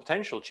chemical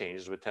potential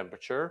changes with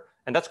temperature.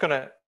 And that's going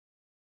to,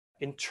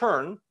 in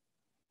turn,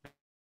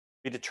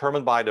 be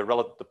determined by the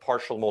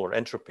partial molar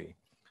entropy.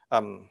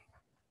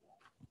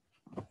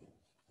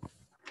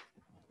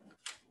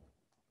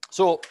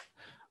 So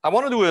I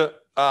want to do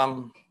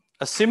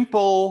a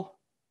simple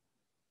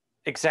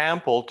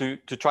example to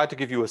try to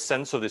give you a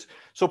sense of this.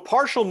 So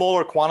partial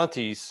molar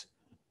quantities,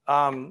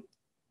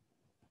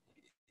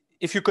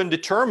 if you can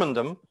determine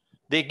them,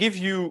 they give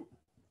you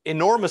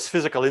enormous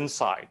physical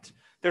insight.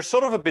 They're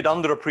sort of a bit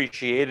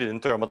underappreciated in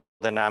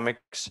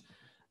thermodynamics.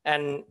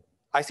 And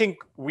I think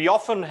we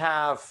often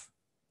have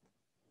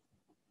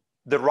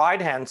the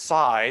right-hand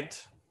side,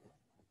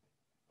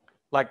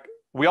 like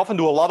we often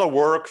do a lot of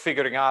work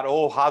figuring out,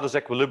 oh, how does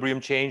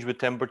equilibrium change with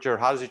temperature?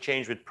 How does it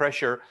change with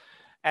pressure?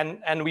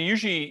 And we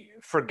usually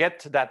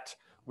forget that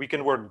we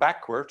can work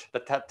backward,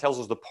 that tells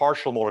us the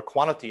partial molar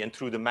quantity, and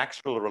through the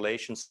Maxwell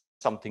relations,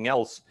 something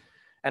else.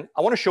 And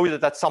I want to show you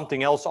that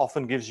something else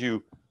often gives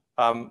you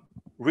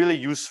really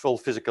useful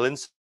physical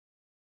insight.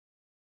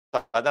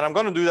 And I'm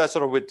going to do that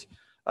sort of with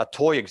a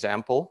toy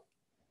example.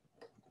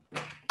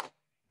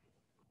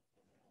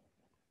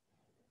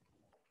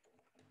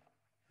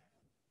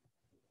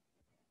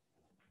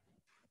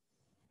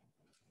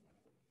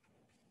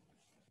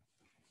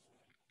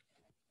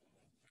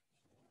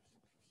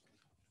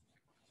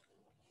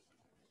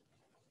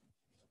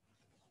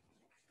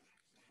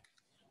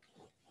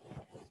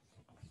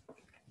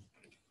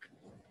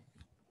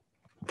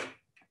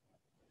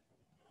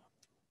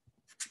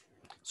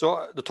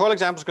 So the toy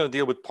example is going to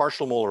deal with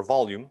partial molar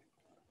volume.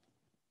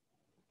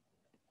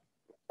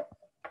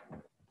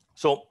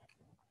 So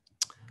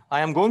I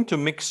am going to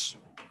mix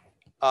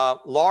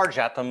large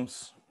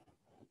atoms,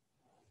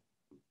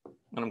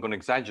 and I'm going to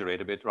exaggerate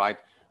a bit, right,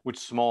 with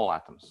small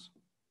atoms.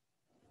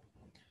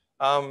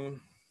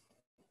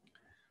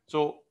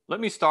 So let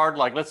me start,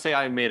 like, let's say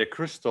I made a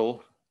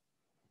crystal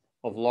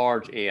of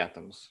large A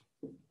atoms.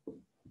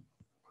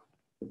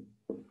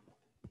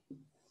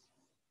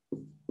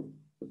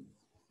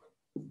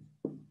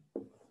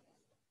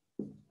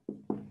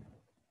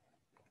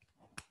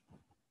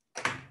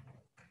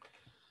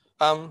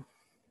 I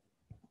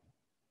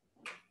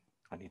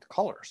need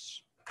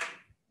colors.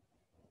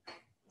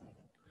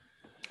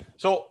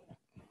 So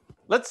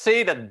let's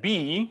say that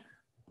B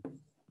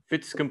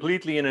fits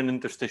completely in an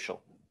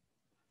interstitial.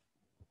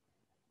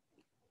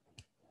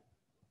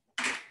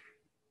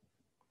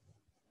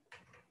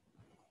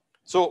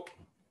 So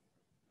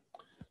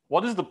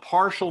what is the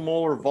partial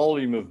molar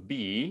volume of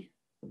B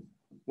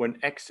when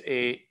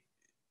XA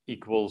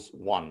equals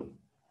 1?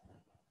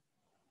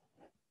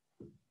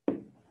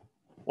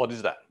 What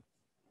is that?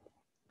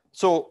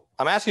 So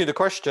I'm asking you the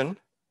question,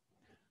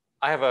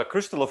 I have a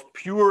crystal of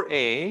pure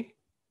A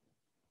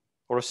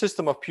or a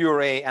system of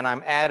pure A, and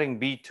I'm adding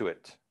B to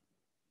it,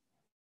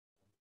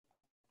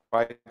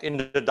 right? In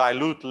the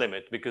dilute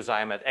limit, because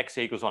I'm at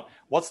XA equals 1.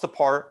 What's the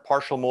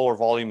partial molar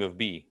volume of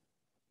B?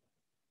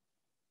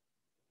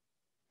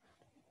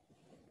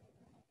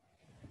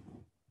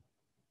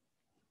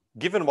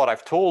 Given what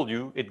I've told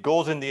you, it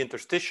goes in the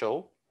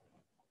interstitial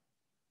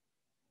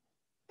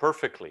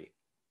perfectly.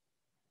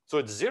 So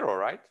it's 0,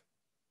 right?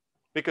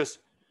 Because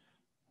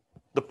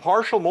the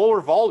partial molar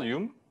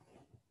volume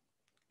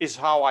is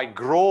how I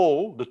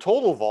grow the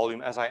total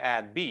volume as I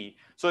add B.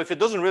 So if it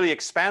doesn't really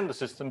expand the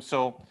system,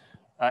 so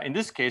in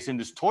this case, in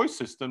this toy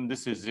system,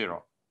 this is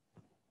 0.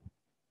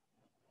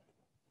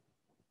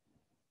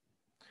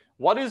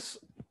 What is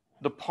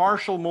the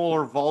partial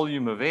molar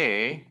volume of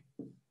A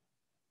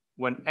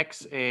when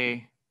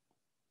XA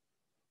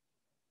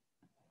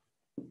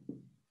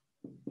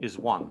is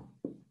 1?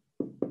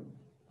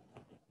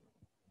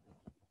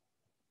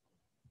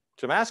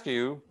 So I'm asking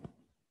you,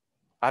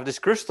 I have this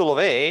crystal of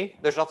A,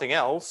 there's nothing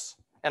else,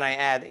 and I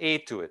add A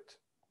to it.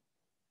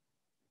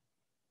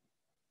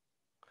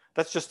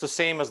 That's just the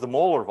same as the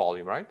molar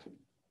volume, right?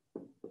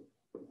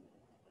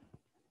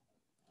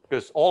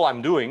 Because all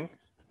I'm doing,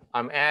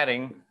 I'm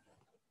adding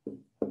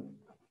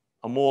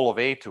a mole of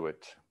A to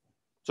it.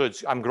 So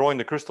I'm growing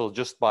the crystal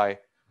just by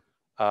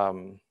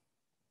the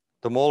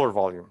molar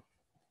volume.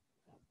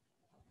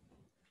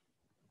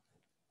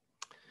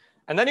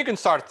 And then you can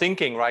start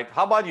thinking, right?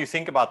 How about you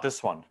think about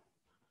this one?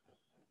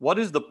 What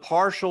is the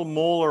partial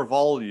molar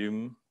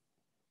volume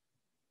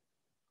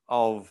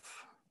of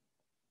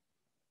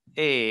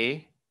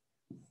A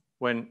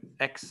when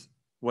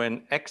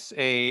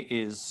XA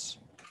is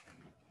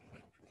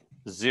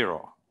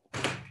 0?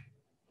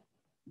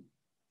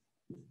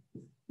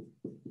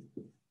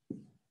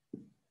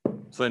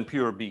 So in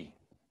pure B.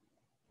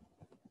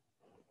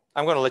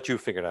 I'm going to let you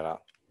figure that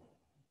out.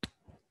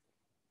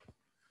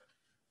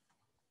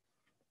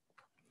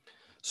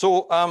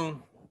 So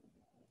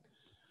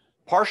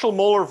partial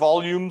molar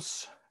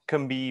volumes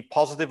can be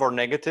positive or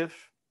negative.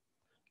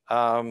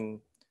 Again,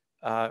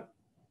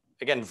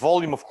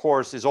 volume, of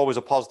course, is always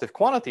a positive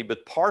quantity,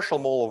 but partial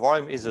molar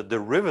volume is a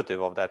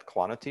derivative of that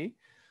quantity.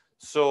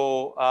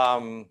 So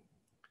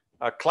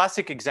a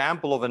classic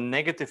example of a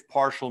negative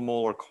partial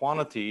molar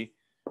quantity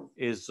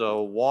is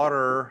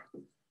water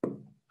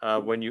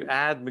when you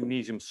add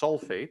magnesium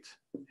sulfate,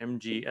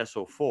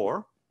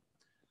 MgSO4.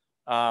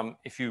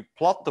 If you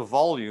plot the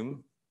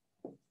volume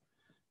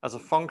as a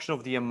function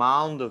of the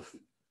amount of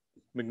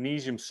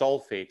magnesium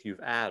sulfate you've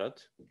added,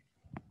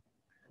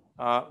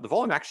 the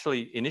volume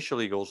actually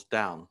initially goes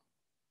down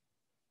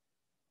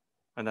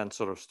and then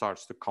sort of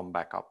starts to come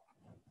back up.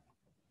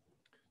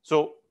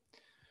 So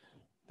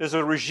there's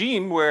a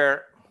regime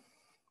where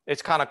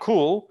it's kind of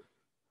cool.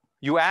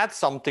 You add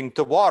something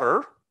to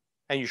water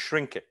and you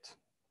shrink it.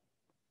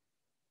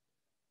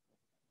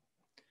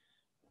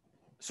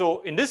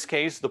 So in this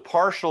case, the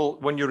partial,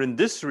 when you're in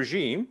this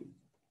regime,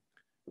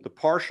 the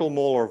partial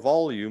molar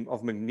volume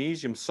of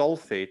magnesium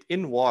sulfate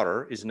in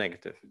water is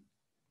negative.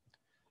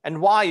 And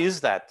why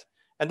is that?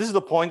 And this is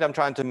the point I'm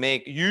trying to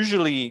make.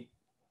 Usually,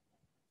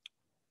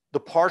 the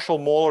partial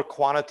molar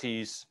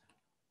quantities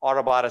are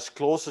about as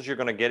close as you're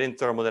going to get in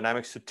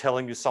thermodynamics to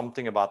telling you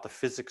something about the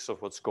physics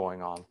of what's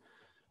going on.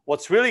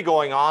 What's really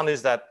going on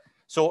is that,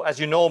 so as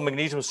you know,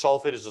 magnesium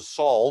sulfate is a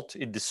salt.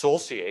 It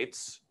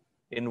dissociates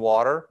in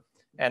water.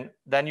 And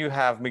then you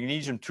have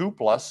magnesium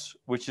 2+,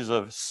 which is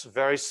a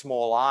very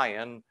small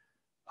ion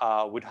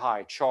with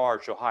high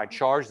charge or high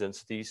charge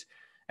densities.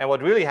 And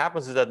what really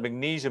happens is that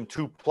magnesium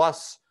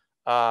 2+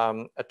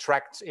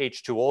 attracts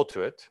H2O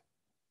to it.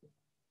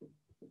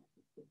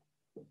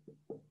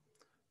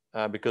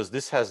 Because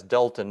this has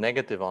delta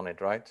negative on it,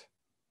 right?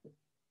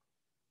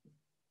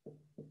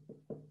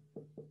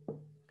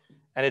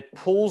 And it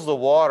pulls the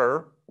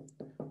water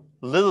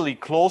literally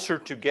closer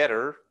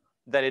together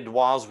than it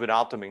was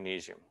without the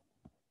magnesium.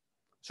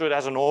 So it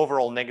has an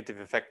overall negative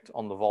effect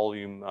on the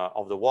volume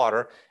of the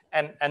water.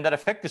 And that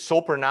effect is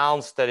so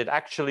pronounced that it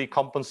actually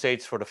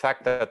compensates for the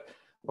fact that,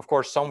 of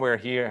course, somewhere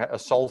here, a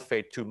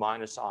sulfate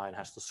 2- ion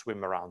has to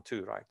swim around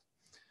too,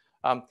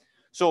 right?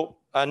 So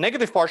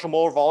negative partial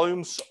molar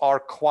volumes are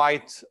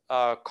quite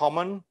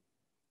common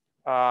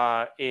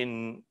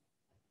in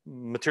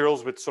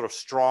materials with sort of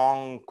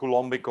strong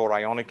Coulombic or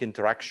ionic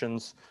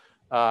interactions.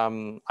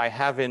 I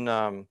have in,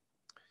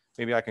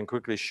 maybe I can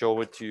quickly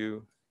show it to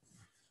you.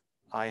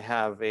 I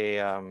have a,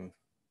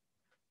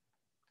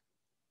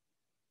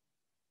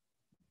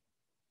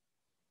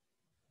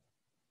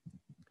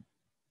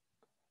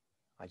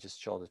 I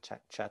just showed the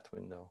chat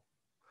window.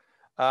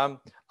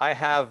 I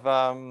have,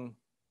 I'm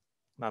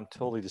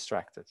totally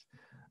distracted.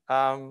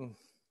 I'm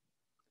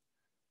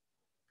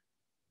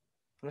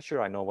not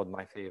sure I know what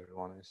my favorite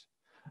one is.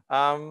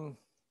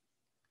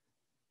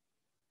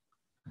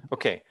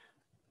 Okay.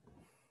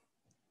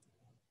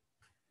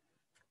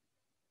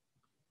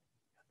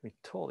 I'm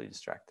totally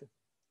distracted.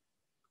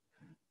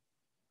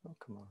 Oh,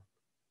 come on.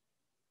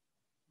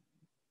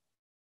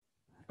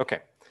 Okay.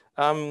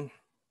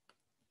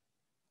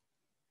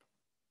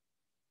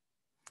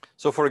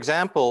 So for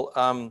example,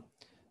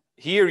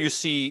 here you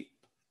see,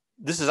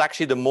 this is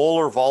actually the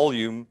molar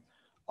volume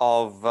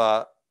of,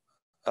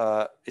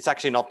 it's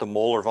actually not the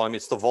molar volume,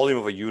 it's the volume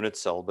of a unit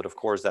cell, but of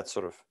course that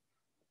sort of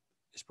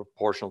is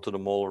proportional to the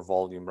molar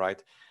volume,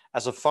 right?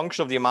 As a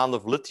function of the amount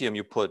of lithium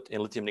you put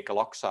in lithium nickel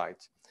oxide.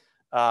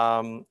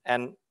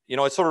 And you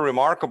know, it's sort of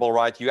remarkable,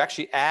 right? You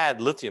actually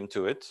add lithium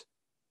to it,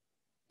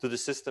 to the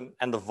system,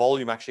 and the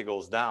volume actually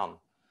goes down.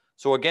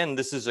 So again,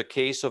 this is a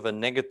case of a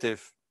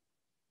negative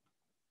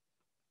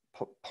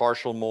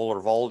partial molar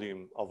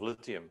volume of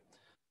lithium.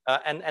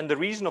 And the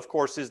reason, of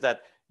course, is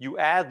that you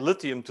add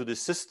lithium to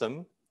this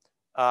system.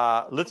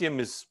 Lithium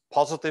is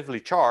positively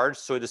charged,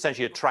 so it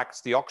essentially attracts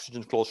the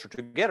oxygen closer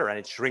together and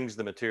it shrinks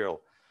the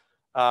material.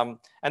 And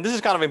this is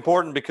kind of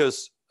important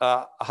because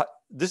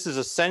this is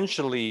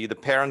essentially the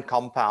parent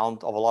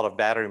compound of a lot of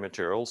battery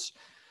materials.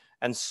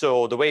 And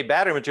so the way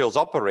battery materials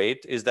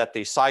operate is that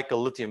they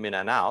cycle lithium in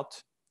and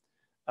out.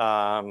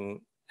 And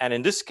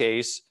in this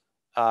case,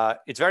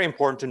 it's very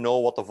important to know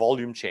what the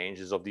volume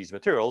changes of these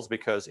materials,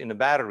 because in a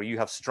battery, you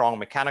have strong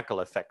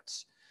mechanical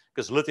effects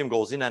because lithium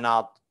goes in and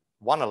out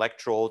one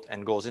electrode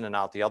and goes in and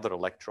out the other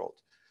electrode.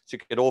 So you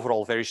get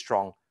overall very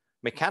strong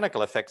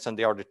mechanical effects, and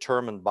they are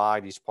determined by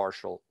these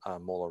partial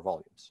molar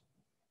volumes.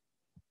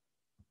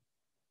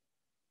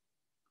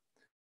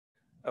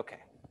 Okay.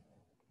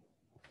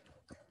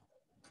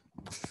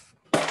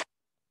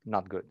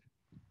 Not good.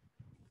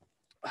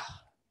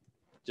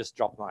 Just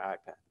dropped my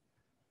iPad.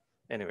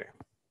 Anyway.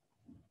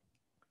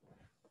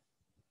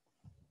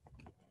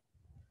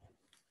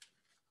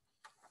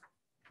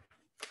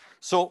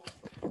 So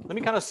let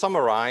me kind of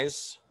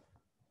summarize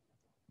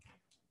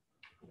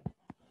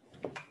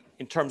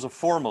in terms of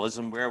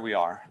formalism where we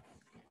are.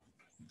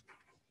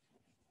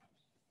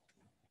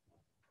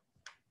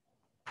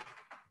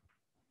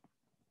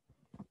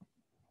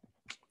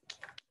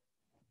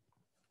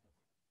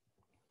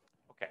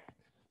 Okay,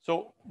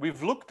 so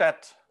we've looked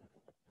at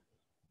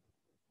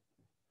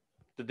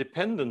the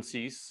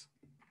dependencies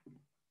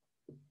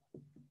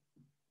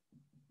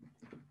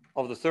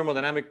of the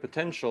thermodynamic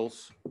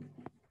potentials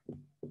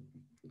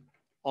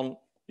on,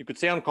 you could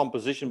say on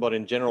composition, but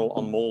in general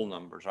on mole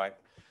numbers, right?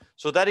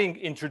 So that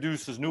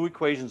introduces new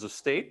equations of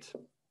state.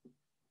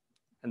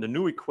 And the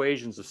new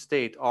equations of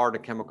state are the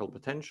chemical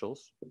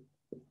potentials.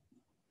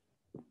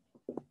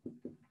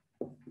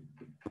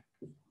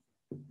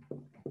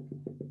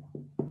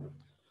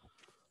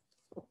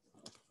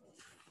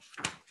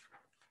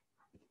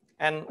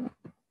 And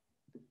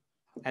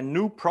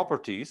new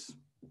properties.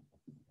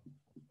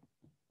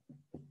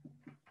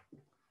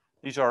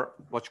 These are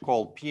what's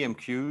called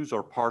PMQs,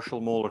 or partial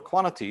molar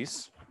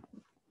quantities,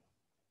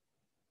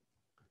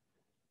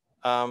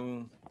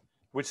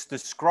 which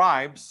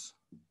describes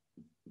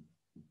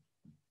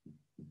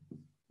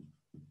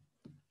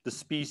the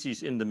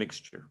species in the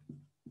mixture.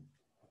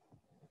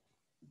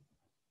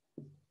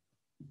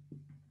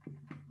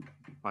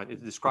 Right,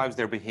 it describes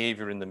their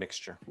behavior in the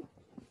mixture.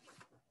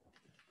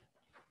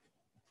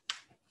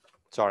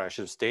 Sorry, I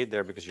should have stayed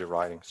there because you're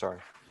writing, sorry.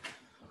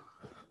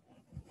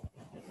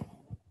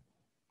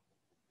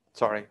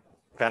 Sorry,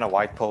 kind of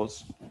white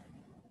pose.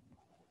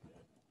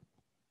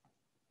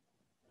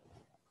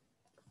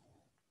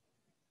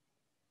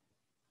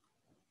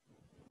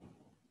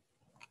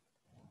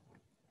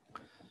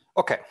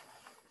 Okay,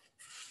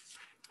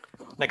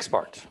 next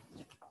part.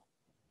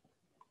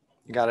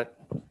 You got it?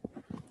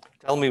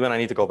 Tell me when I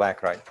need to go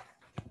back, right?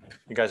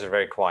 You guys are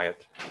very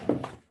quiet.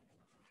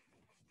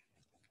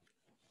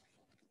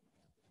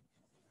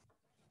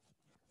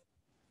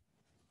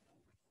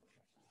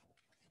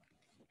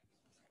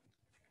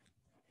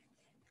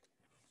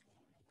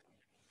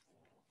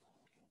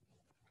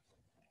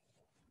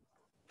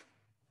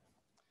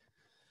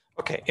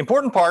 Okay,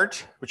 important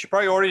part, which you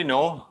probably already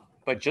know,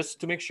 but just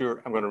to make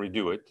sure, I'm going to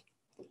redo it.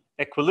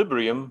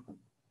 Equilibrium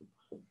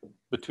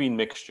between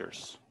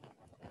mixtures.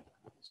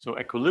 So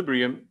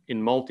equilibrium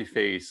in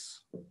multiphase.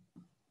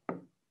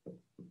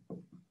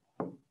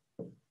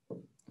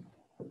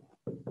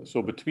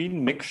 So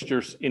between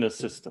mixtures in a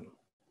system.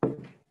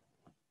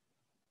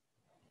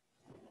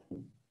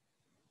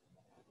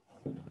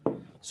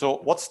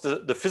 So what's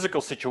the physical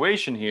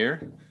situation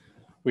here?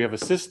 We have a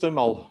system.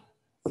 I'll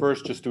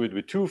first just do it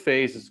with two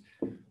phases.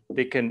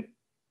 They can,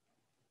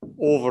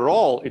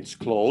 overall, it's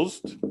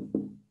closed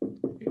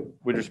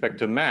with respect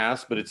to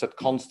mass, but it's at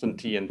constant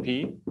T and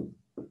P.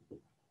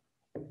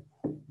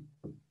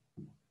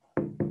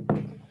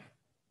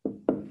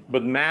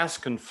 But mass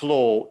can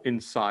flow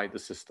inside the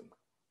system.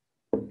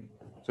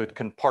 So it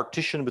can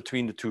partition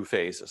between the two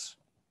phases.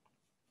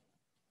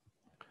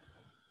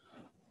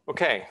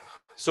 Okay,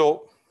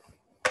 so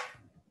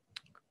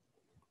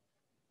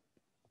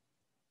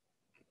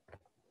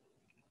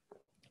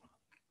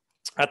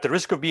at the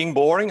risk of being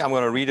boring, I'm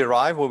going to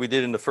rederive what we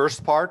did in the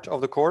first part of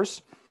the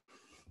course.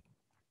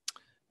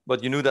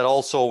 But you knew that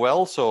all so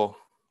well, so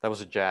that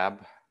was a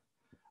jab.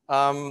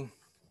 So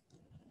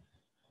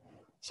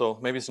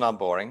maybe it's not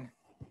boring.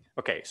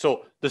 Okay,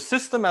 so the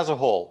system as a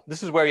whole,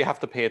 this is where you have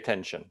to pay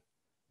attention.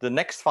 The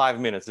next 5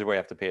 minutes is where you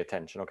have to pay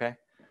attention, okay?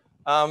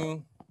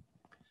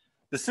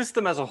 the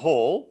system as a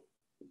whole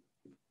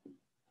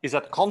is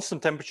at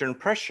constant temperature and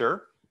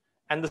pressure,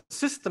 and the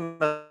system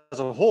as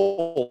a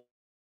whole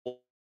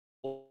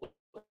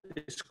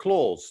is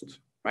closed,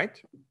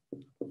 right?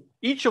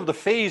 Each of the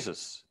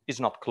phases is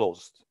not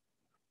closed,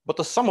 but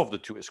the sum of the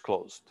two is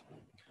closed.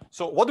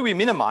 So what do we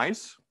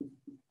minimize?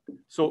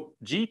 So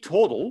G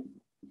total,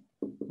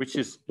 which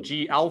is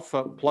G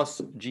alpha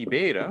plus G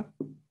beta,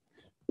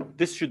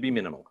 this should be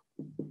minimal.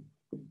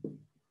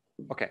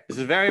 Okay, this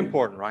is very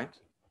important, right?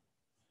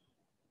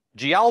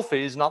 G alpha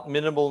is not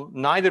minimal,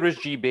 neither is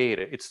G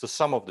beta. It's the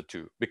sum of the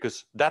two,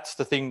 because that's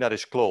the thing that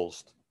is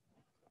closed.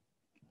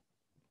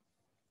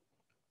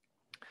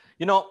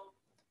 You know,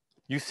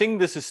 you think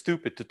this is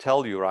stupid to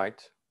tell you,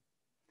 right?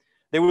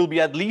 There will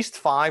be at least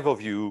 5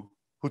 of you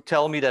who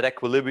tell me that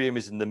equilibrium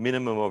is in the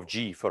minimum of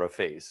G for a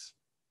phase.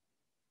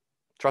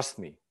 Trust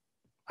me,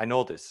 I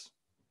know this.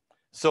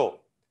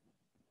 So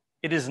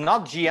it is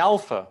not G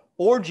alpha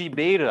or G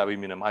beta that we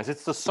minimize,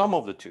 it's the sum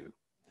of the two.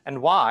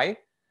 And why?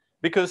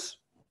 Because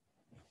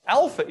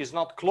alpha is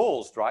not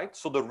closed, right?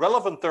 So the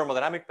relevant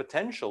thermodynamic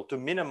potential to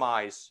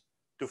minimize,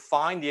 to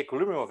find the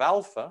equilibrium of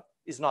alpha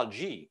is not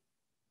G,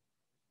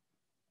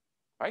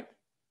 right?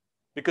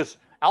 Because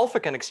alpha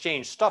can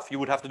exchange stuff. You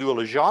would have to do a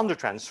Legendre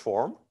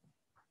transform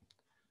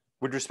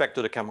with respect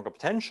to the chemical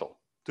potential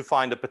to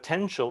find a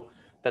potential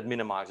that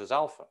minimizes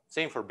alpha.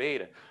 Same for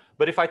beta.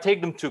 But if I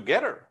take them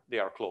together, they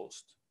are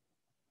closed.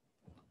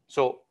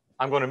 So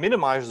I'm going to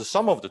minimize the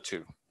sum of the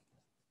two.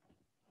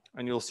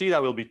 And you'll see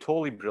that will be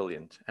totally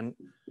brilliant. And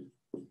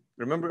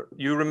remember,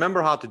 you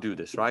remember how to do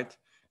this, right?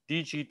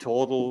 dG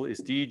total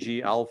is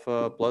dG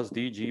alpha plus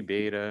dG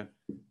beta.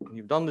 And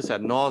you've done this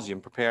ad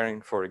nauseum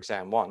preparing for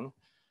exam 1.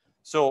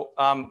 So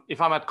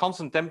if I'm at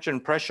constant temperature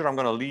and pressure, I'm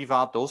going to leave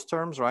out those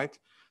terms, right?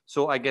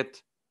 So I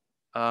get,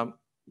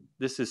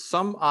 this is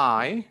some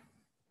I,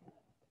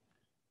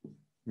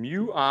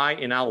 mu I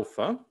in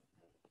alpha.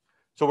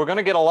 So we're going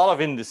to get a lot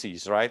of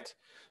indices, right?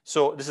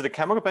 So this is the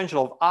chemical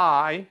potential of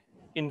I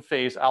in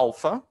phase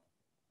alpha.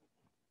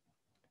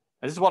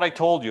 And this is what I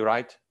told you,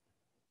 right?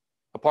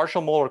 A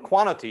partial molar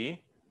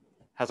quantity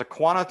has a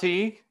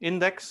quantity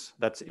index,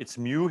 that's its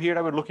mu here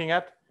that we're looking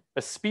at,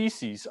 a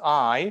species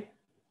I,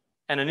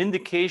 and an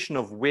indication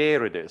of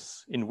where it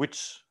is, in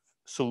which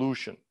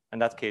solution. In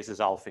that case is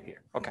alpha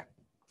here. Okay.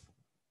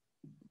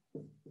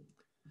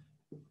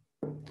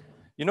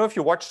 You know, if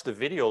you watch the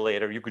video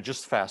later, you could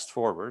just fast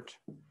forward,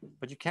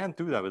 but you can't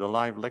do that with a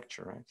live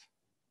lecture, right?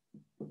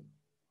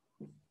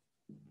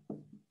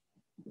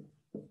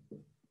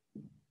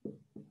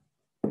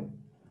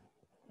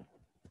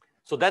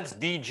 So that's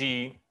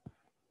dG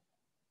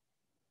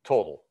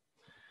total.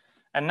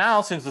 And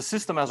now, since the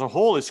system as a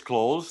whole is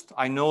closed,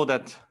 I know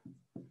that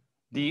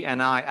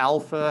dNi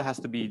alpha has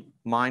to be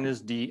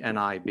minus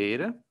dNi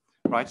beta,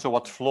 right? So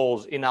what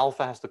flows in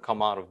alpha has to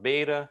come out of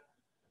beta.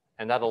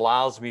 And that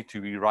allows me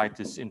to rewrite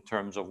this in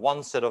terms of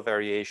one set of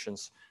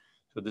variations.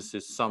 So this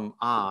is some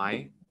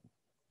I,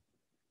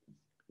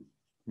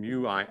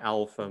 mu I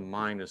alpha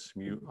minus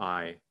mu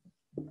I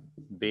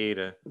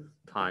beta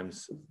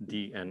times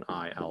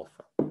dNi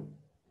alpha.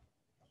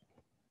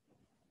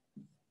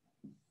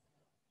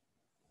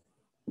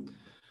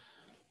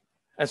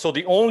 And so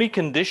the only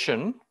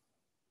condition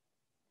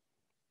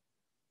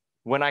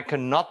when I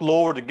cannot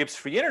lower the Gibbs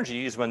free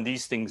energy is when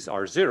these things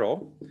are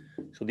 0.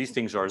 So these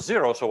things are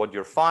 0. So what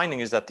you're finding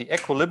is that the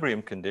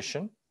equilibrium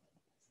condition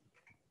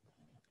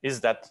is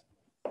that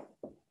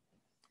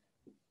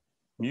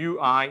mu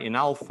I in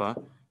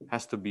alpha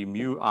has to be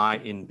mu I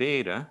in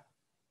beta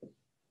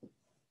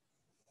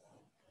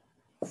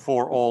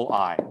for all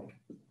I.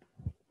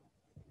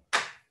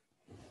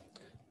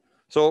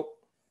 So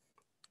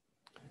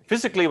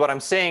physically, what I'm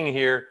saying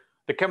here,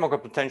 the chemical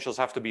potentials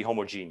have to be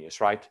homogeneous,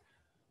 right?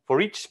 For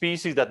each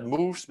species that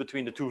moves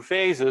between the two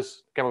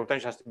phases, chemical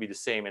potential has to be the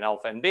same in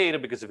alpha and beta,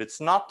 because if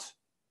it's not,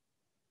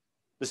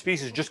 the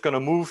species is just going to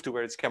move to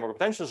where its chemical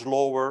potential is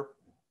lower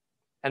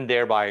and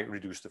thereby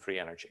reduce the free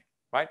energy,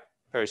 right?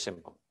 Very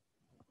simple.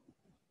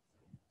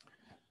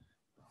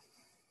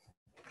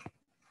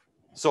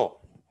 So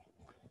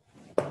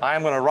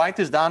I'm going to write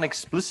this down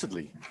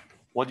explicitly,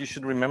 what you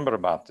should remember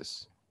about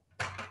this.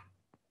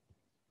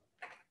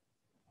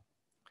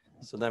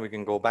 So then we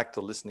can go back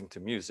to listening to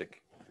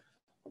music.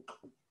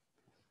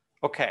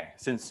 Okay,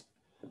 since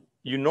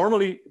you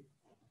normally,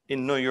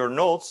 in your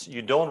notes,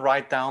 you don't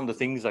write down the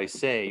things I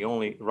say, you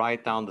only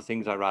write down the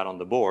things I write on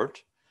the board.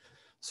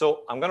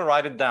 So I'm going to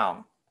write it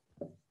down.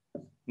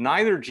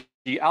 Neither G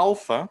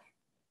alpha,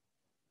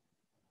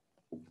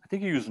 I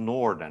think you use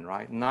nor then,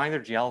 right? Neither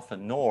G alpha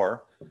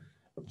nor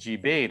G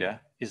beta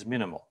is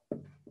minimal.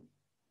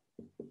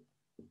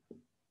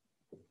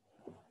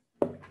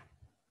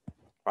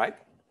 Right?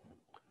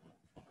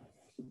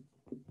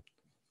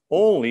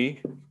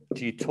 Only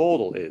G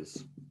total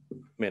is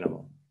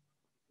minimal.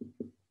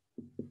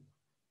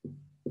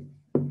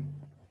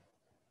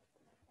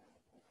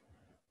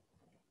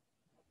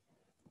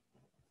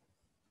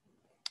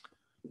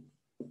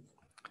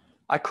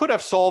 I could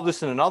have solved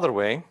this in another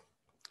way. You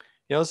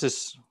know, this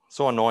is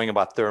so annoying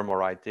about thermo,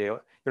 right?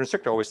 Your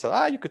instructor always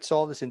says, you could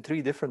solve this in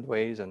 3 different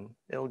ways and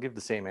it'll give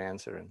the same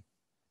answer. And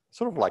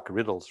sort of like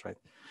riddles, right?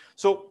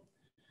 So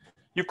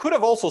you could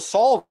have also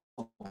solved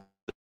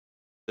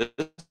this.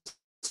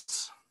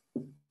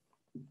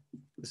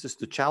 This is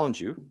to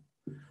challenge you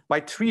by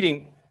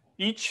treating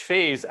each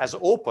phase as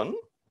open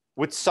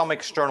with some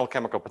external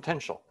chemical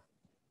potential.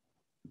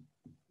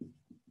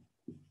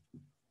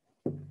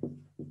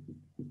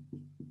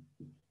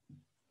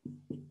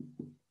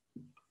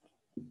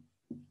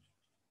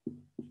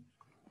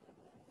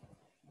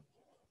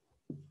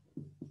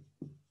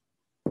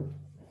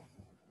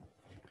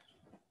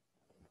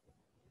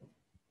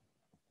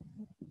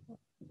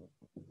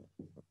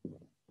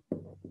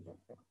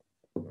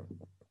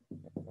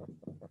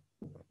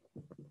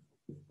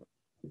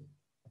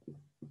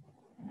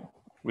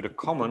 With a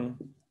common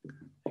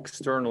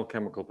external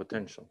chemical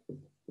potential.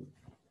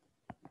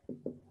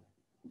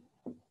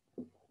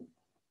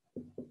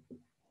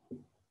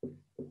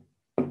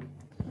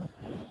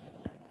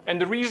 And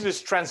the reason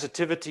is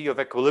transitivity of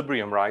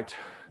equilibrium, right?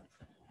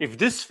 If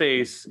this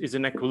phase is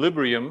in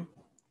equilibrium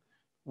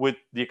with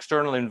the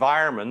external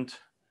environment,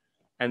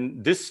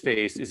 and this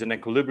phase is in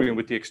equilibrium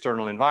with the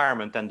external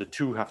environment, then the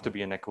two have to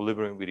be in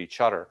equilibrium with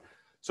each other.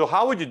 So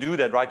how would you do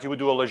that, right? You would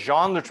do a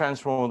Legendre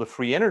transform of the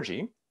free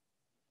energy,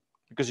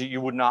 because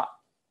you would not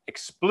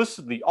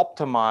explicitly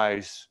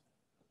optimize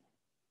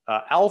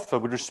alpha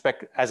with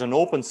respect as an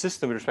open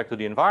system with respect to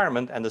the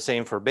environment, and the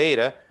same for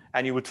beta,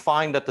 and you would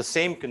find that the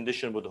same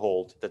condition would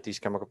hold, that these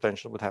chemical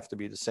potentials would have to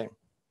be the same.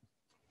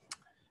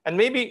 And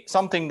maybe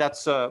something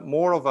that's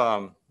more of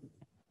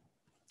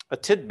a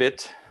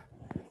tidbit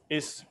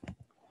is,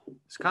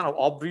 it's kind of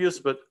obvious,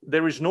 but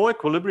there is no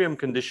equilibrium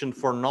condition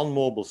for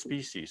non-mobile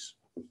species.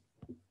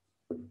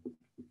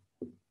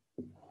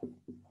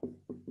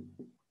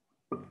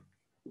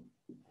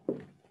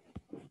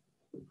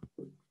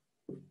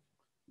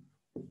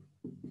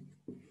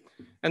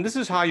 And this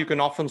is how you can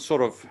often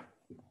sort of,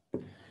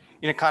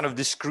 in a kind of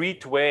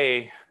discrete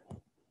way,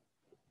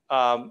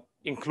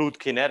 include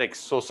kinetics.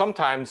 So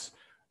sometimes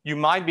you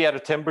might be at a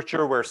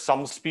temperature where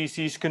some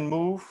species can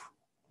move,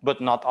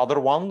 but not other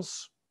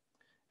ones.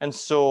 And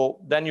so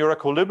then your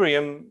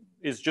equilibrium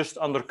is just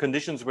under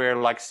conditions where,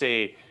 like,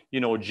 say,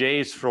 J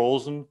is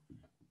frozen,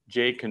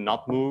 J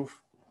cannot move,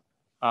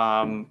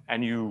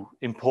 and you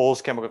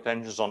impose chemical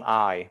potentials on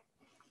I.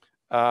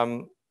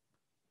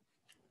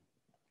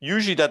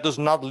 Usually that does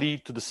not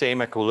lead to the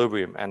same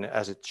equilibrium, and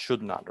as it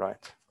should not,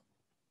 right?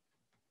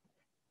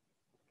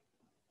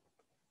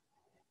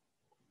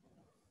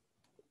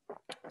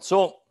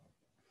 So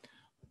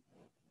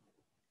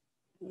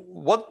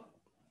what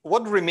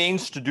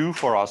remains to do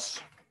for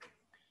us?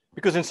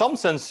 Because in some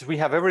sense, we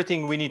have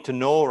everything we need to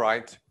know,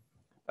 right?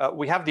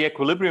 We have the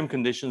equilibrium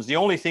conditions. The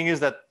only thing is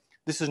that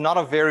this is not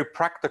a very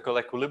practical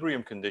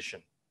equilibrium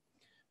condition,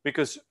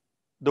 because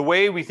the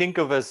way we think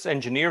of as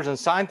engineers and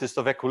scientists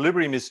of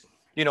equilibrium is,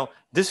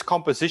 this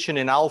composition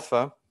in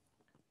alpha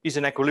is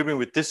in equilibrium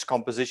with this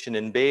composition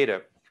in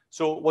beta.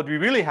 So what we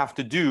really have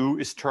to do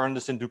is turn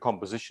this into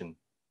composition,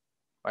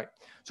 right?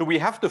 So we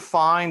have to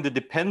find the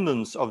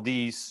dependence of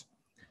these.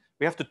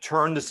 We have to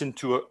turn this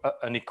into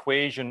an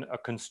equation, a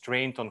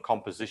constraint on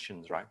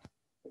compositions, right?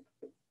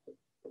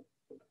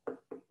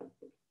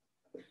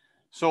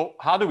 So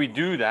how do we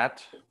do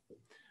that?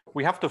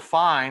 We have to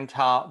find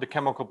how the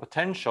chemical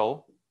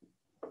potential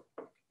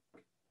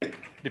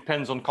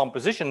depends on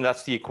composition.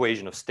 That's the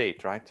equation of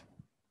state, right?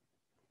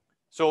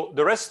 So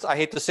the rest, I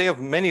hate to say, of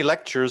many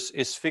lectures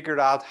is figured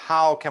out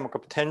how chemical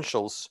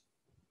potentials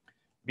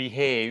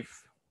behave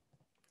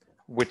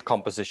with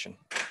composition.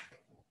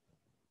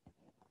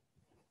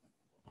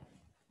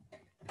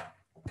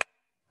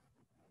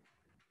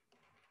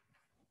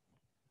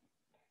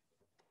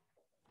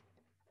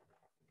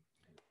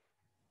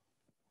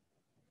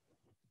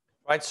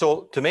 Right,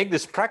 so to make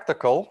this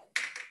practical,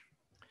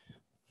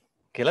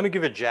 okay, let me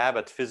give a jab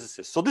at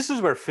physicists. So this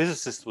is where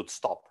physicists would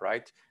stop,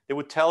 right? They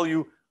would tell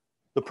you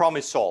the problem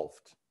is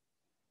solved.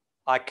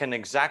 I can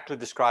exactly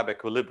describe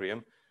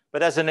equilibrium,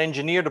 but as an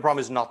engineer, the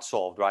problem is not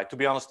solved, right? To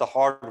be honest, the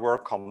hard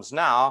work comes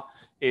now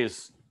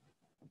is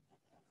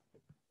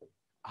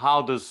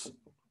how does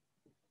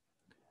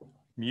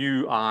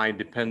mu I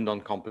depend on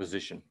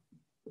composition?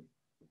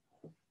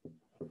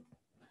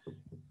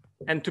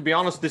 And to be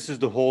honest, this is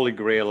the holy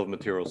grail of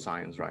material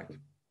science, right?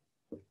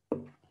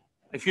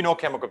 If you know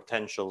chemical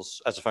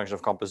potentials as a function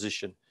of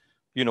composition,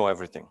 you know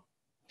everything.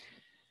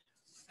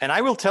 And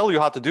I will tell you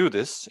how to do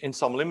this in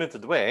some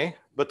limited way,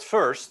 but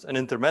first an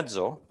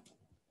intermezzo,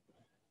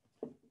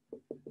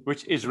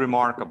 which is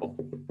remarkable.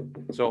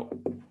 So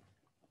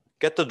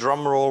get the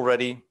drum roll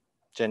ready,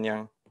 Jen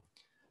Yang.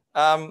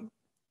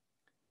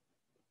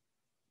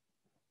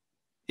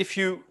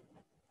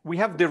 We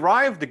have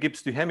derived the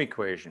Gibbs-Duhem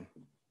equation.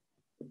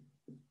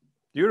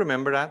 Do you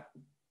remember that?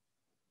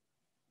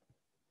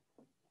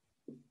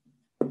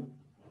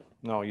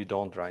 No, you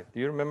don't, right?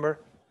 Do you remember?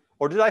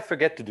 Or did I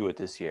forget to do it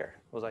this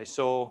year? Was I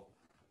so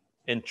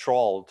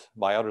enthralled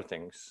by other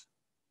things?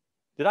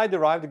 Did I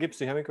derive the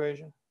Gibbs-Duhem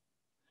equation?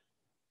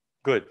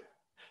 Good.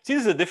 See,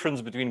 this is the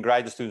difference between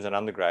graduate students and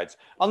undergrads.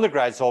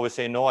 Undergrads always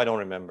say, no, I don't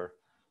remember.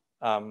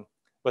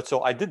 But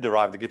so I did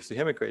derive the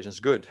Gibbs-Duhem equation. It's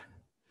good.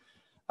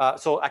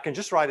 So I can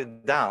just write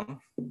it down.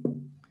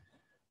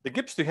 The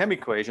Gibbs-Duhem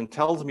equation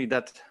tells me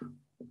that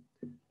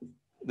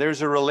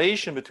there's a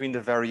relation between the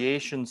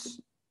variations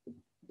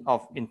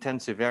of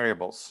intensive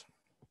variables.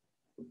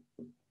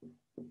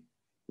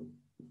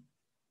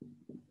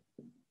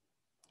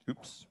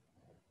 Oops,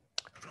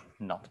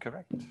 not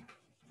correct.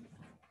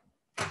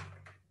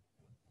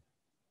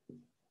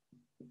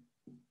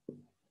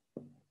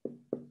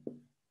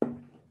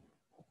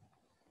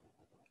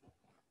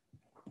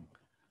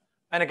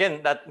 And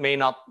again, that may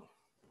not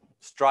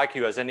strike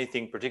you as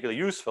anything particularly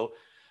useful,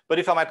 but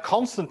if I'm at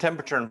constant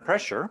temperature and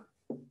pressure,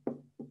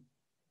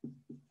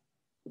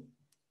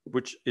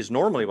 which is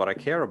normally what I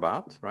care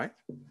about, right?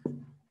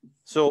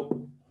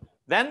 So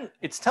then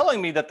it's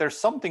telling me that there's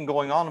something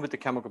going on with the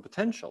chemical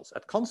potentials.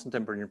 At constant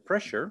temperature and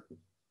pressure,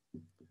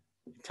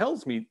 it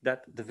tells me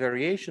that the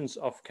variations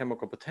of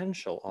chemical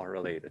potential are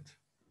related.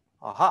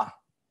 Aha.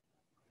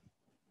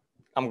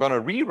 I'm going to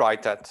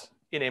rewrite that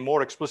in a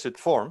more explicit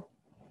form.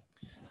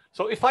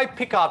 So if I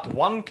pick out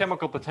one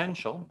chemical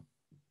potential,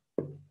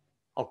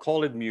 I'll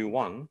call it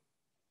mu1.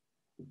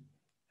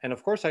 And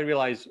of course, I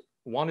realize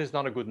 1 is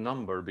not a good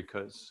number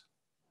because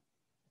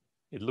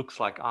it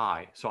looks like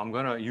I. So I'm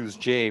going to use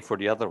j for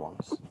the other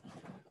ones.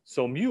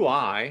 So mu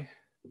I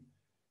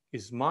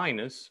is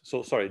minus,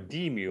 so sorry,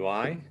 d mu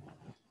I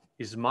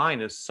is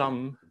minus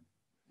some,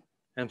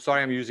 I'm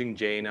sorry, I'm using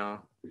j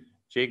now,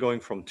 j going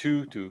from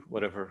 2 to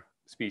whatever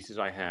species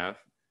I have,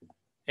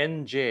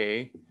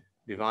 nj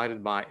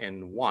divided by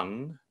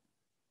n1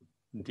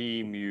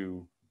 d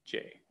mu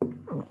j.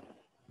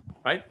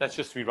 Right? That's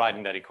just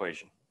rewriting that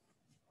equation.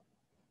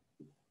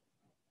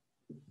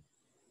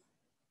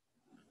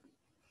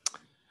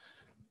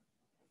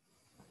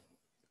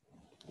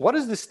 What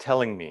is this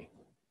telling me?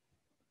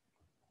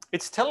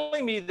 It's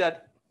telling me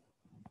that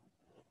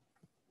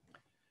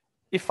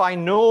if I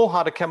know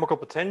how the chemical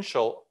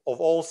potential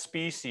of all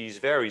species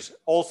varies,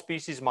 all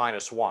species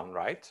minus 1,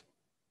 right?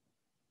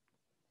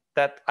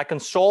 That I can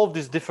solve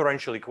this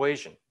differential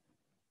equation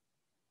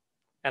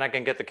and I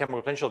can get the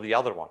chemical potential of the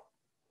other one,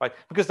 right?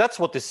 Because that's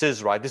what this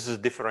is, right? This is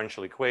a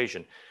differential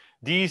equation.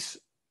 These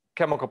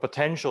chemical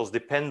potentials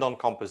depend on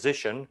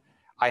composition.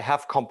 I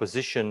have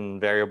composition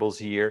variables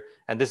here,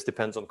 and this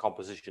depends on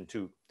composition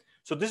too.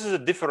 So this is a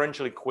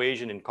differential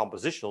equation in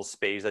compositional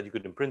space that you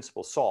could in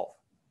principle solve.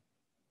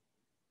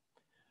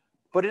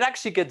 But it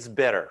actually gets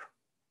better.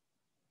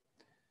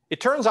 It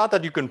turns out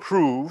that you can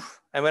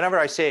prove, and whenever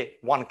I say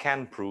one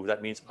can prove,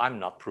 that means I'm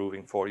not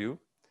proving for you,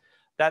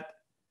 that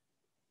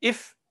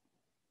if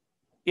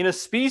in a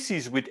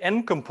species with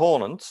n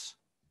components,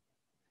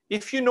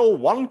 if you know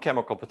one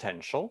chemical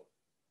potential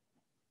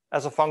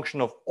as a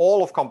function of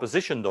all of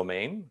composition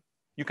domain,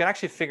 you can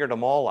actually figure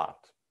them all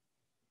out.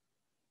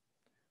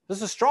 This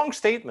is a strong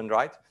statement,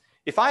 right?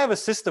 If I have a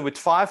system with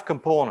 5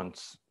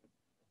 components,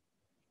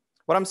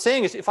 what I'm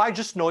saying is if I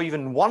just know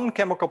even one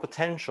chemical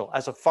potential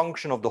as a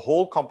function of the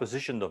whole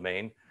composition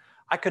domain,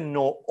 I can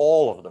know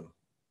all of them.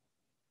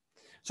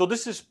 So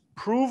this is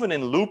proven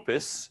in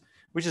lupus,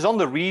 which is on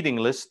the reading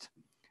list.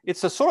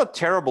 It's a sort of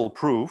terrible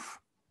proof.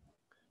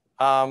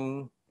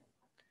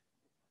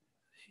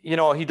 You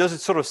know, he does it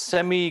sort of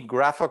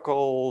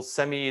semi-graphical,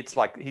 it's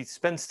like he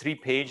spends 3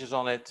 pages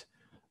on it.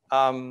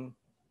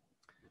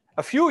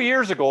 A few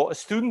years ago, a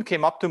student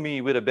came up to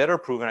me with a better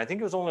proof, and I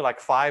think it was only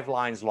like 5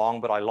 lines long,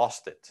 but I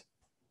lost it.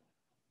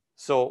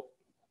 So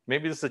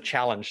maybe this is a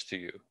challenge to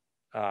you.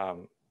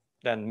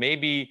 Then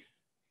maybe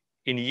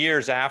in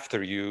years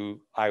after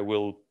you, I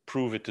will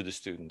prove it to the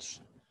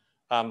students.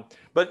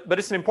 But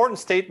it's an important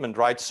statement,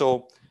 right?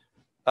 So,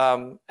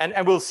 and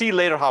we'll see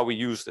later how we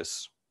use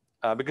this,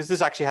 because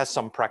this actually has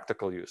some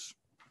practical use.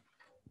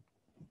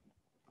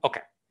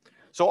 Okay,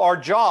 so our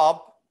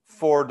job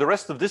for the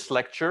rest of this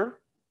lecture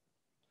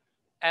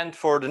and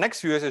for the next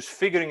few years is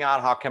figuring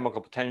out how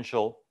chemical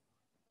potential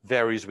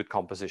varies with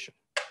composition.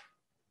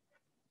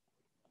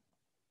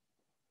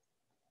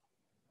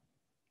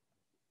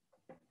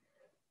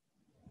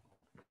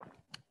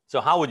 So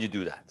how would you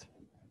do that?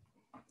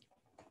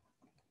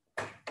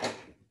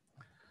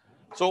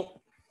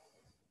 So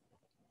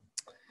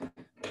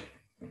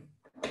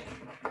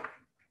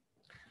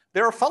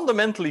there are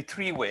fundamentally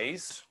 3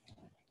 ways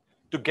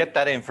to get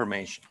that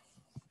information.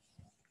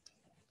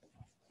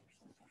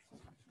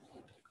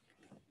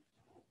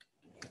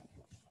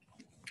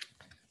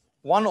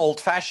 One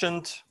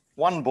old-fashioned,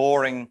 one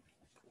boring,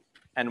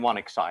 and one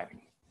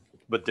exciting,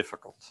 but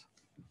difficult.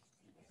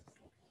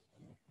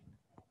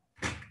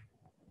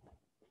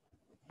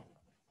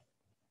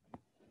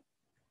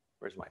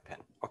 Where's my pen?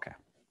 Okay.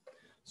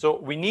 So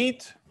we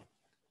need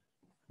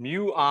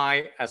mu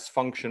I as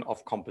function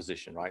of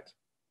composition, right?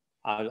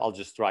 I'll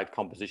just write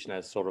composition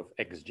as sort of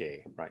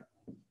xj, right?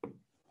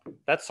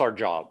 That's our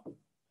job.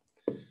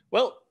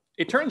 Well,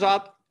 it turns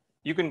out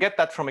you can get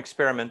that from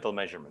experimental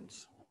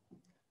measurements.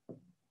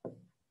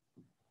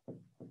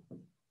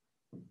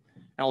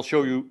 And I'll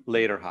show you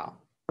later how.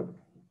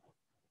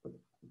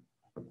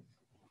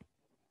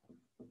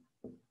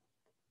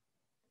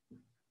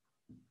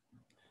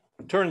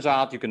 turns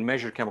out you can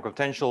measure chemical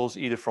potentials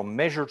either from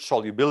measured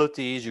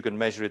solubilities, you can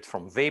measure it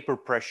from vapor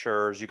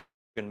pressures, you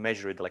can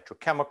measure it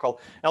electrochemical.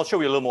 And I'll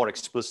show you a little more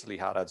explicitly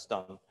how that's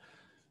done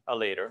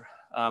later.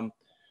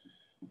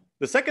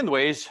 The second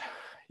way is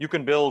you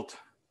can build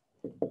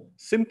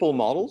simple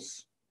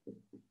models.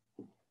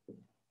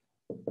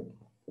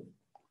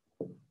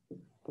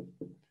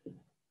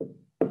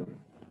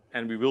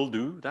 And we will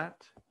do that.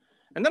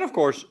 And then, of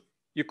course,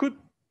 you could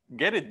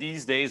get it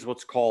these days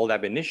what's called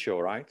ab initio,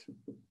 right?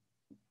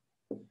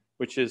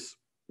 Which is,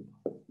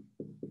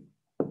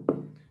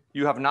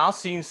 you have now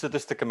seen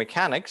statistical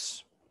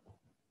mechanics.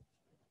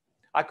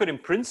 I could, in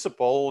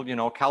principle,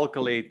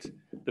 calculate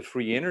the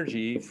free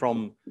energy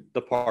from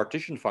the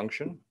partition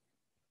function.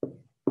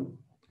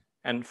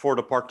 And for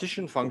the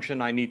partition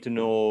function, I need to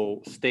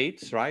know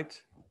states, right?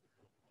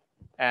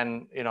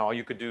 And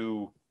you could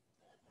do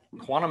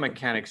quantum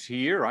mechanics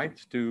here, right,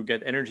 to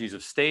get energies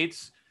of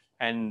states,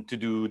 and to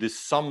do this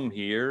sum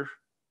here,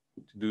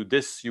 to do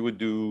this, you would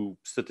do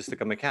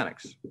statistical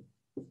mechanics.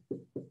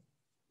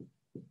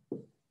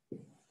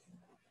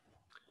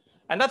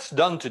 And that's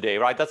done today,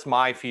 right? That's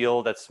my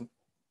field, that's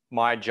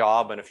my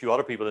job, and a few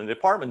other people in the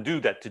department do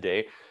that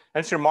today.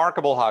 And it's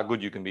remarkable how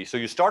good you can be. So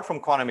you start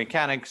from quantum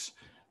mechanics,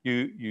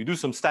 you do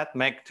some stat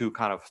mech to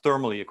kind of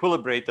thermally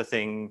equilibrate the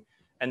thing,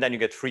 and then you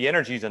get free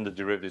energies, and the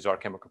derivatives are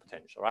chemical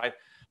potential, right?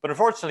 But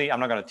unfortunately, I'm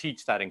not going to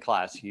teach that in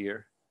class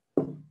here.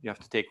 You have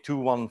to take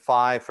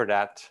 215 for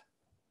that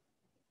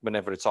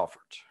whenever it's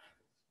offered.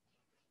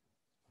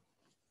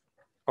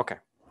 Okay.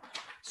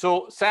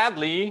 So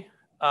sadly,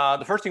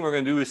 the first thing we're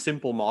going to do is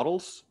simple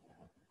models,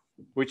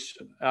 which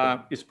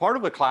is part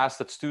of the class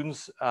that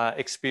students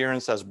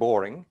experience as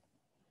boring.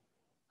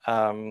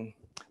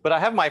 But I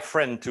have my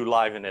friend to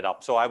liven it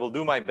up. So I will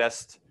do my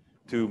best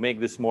to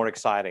make this more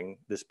exciting,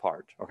 this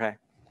part, okay?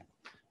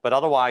 But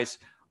otherwise,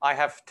 I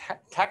have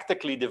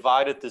tactically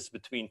divided this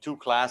between two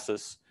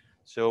classes.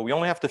 So we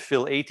only have to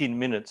fill 18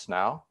 minutes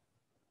now.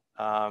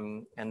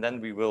 And then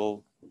we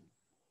will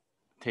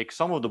take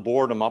some of the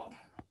boredom up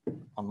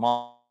on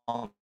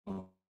Monday.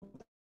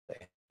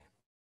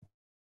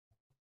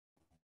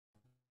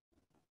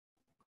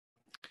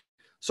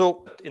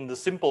 So in the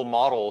simple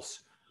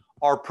models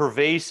are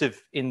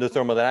pervasive in the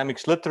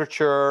thermodynamics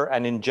literature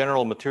and in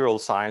general material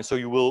science. So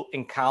you will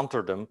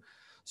encounter them.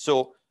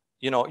 So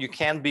you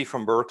can't be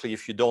from Berkeley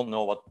if you don't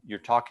know what you're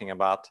talking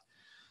about.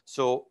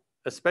 So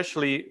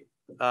especially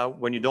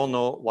when you don't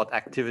know what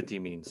activity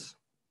means.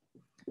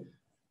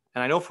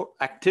 And I know for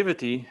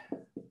activity,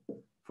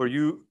 for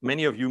you,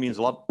 many of you means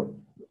a lot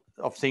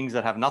of things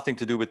that have nothing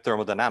to do with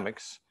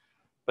thermodynamics.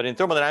 But in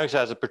thermodynamics, it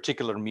has a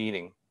particular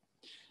meaning.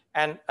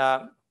 And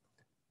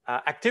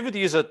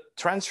activity is a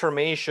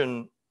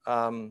transformation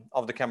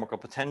of the chemical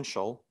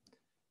potential.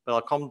 But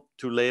I'll come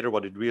to later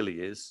what it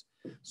really is.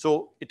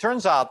 So it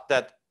turns out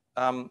that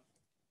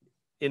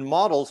in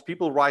models,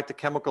 people write the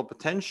chemical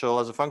potential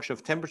as a function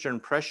of temperature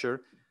and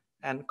pressure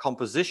and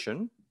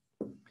composition.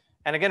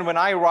 And again, when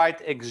I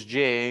write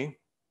xj,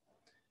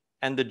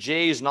 and the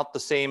j is not the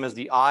same as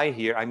the I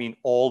here, I mean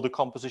all the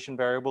composition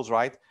variables,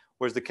 right?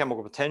 Whereas the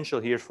chemical potential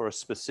here for a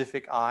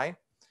specific I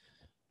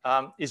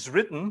is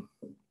written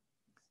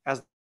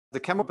as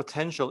the chemical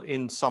potential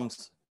in some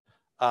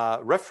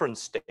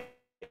reference state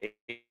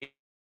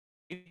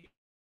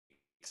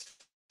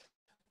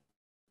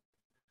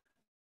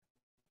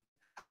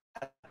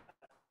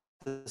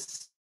the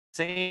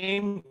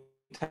same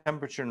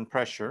temperature and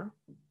pressure.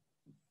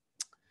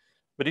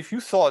 But if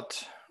you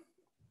thought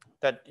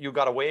that you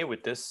got away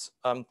with this,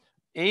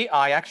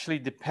 AI actually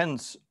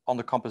depends on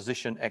the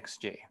composition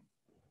xj.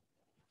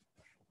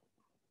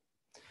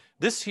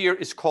 This here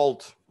is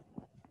called,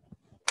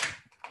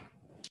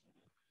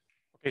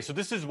 okay, so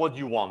this is what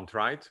you want,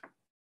 right?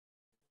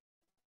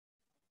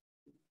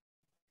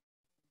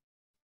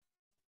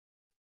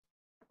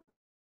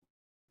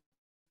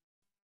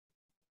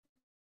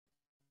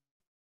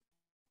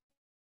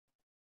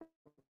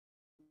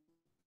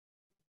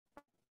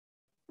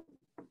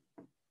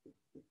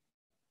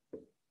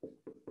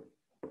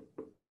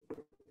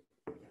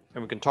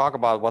 And we can talk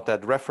about what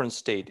that reference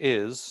state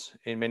is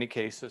in many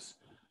cases,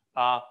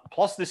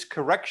 plus this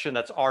correction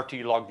that's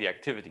RT log the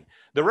activity.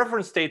 The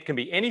reference state can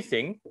be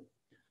anything,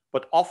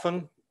 but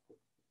often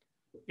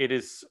it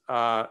is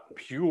the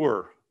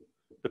pure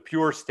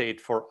state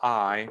for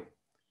I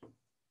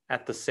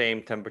at the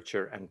same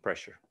temperature and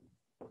pressure.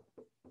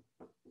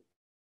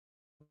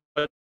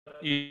 But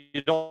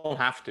you don't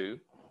have to.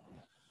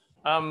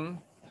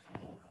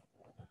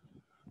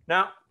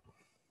 Now,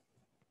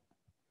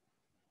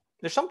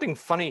 there's something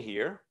funny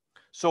here.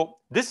 So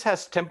this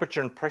has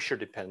temperature and pressure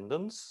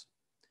dependence.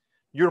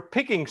 You're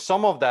picking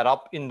some of that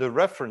up in the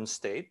reference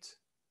state.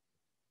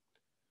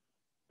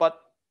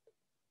 But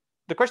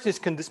the question is,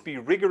 can this be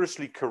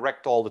rigorously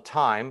correct all the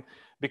time?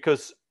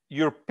 Because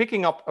you're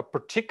picking up a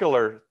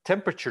particular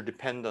temperature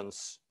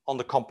dependence on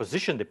the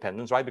composition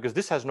dependence, right? Because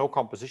this has no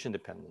composition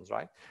dependence,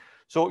 right?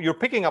 So you're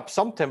picking up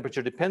some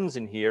temperature dependence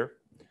in here,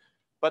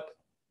 but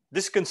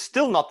this can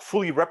still not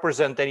fully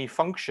represent any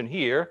function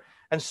here.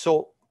 And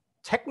so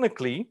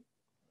technically,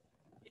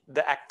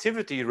 the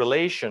activity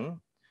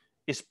relation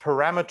is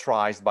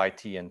parameterized by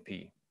T and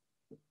P.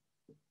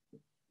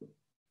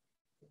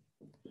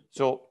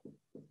 So,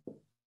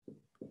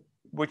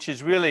 which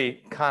is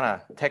really kind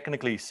of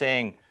technically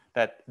saying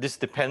that this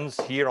depends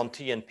here on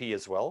T and P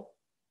as well.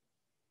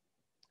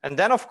 And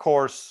then, of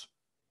course,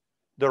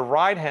 the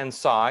right-hand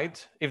side,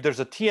 if there's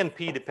a T and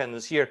P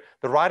dependence here,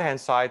 the right-hand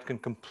side can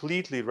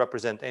completely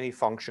represent any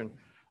function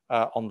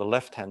on the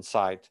left-hand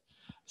side.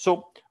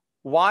 So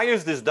why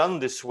is this done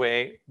this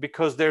way?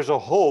 Because there's a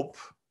hope,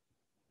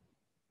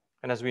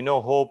 and as we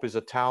know, hope is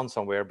a town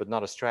somewhere, but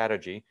not a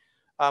strategy.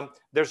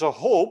 There's a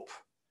hope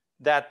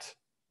that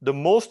the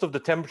most of the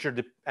temperature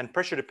and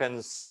pressure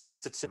dependence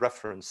sits in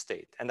reference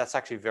state. And that's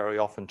actually very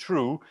often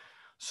true.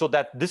 So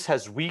that this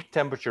has weak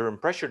temperature and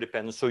pressure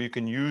dependence. So you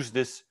can use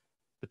this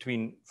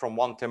from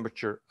one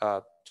temperature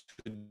to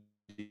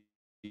the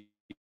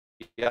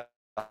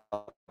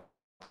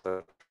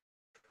other.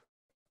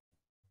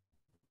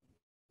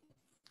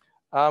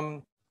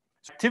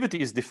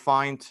 Activity is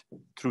defined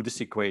through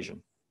this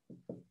equation.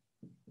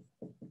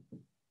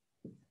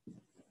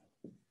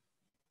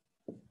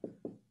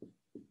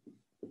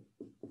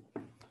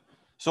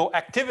 So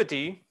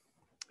activity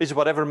is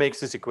whatever makes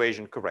this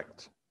equation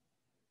correct.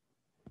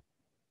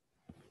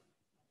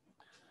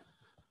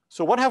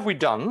 So what have we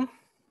done?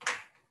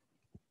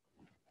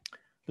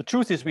 The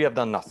truth is we have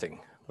done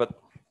nothing, but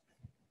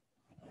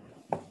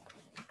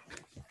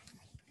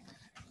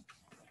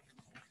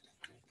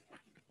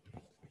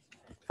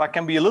if I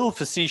can be a little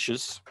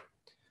facetious,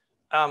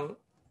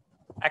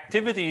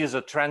 activity is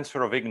a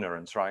transfer of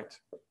ignorance, right?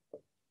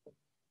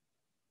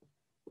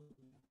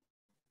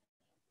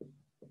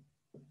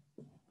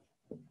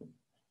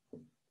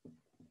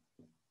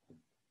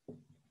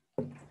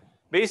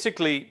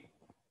 Basically,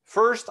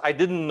 first I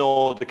didn't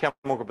know the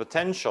chemical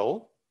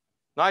potential.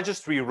 Now I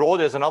just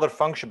rewrote it as another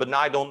function, but now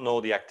I don't know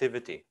the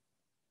activity.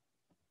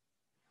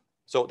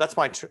 So that's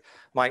my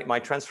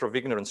transfer of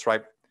ignorance,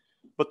 right?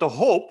 But the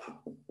hope,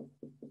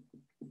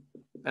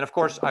 and of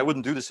course I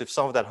wouldn't do this if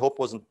some of that hope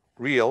wasn't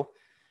real,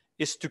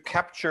 is to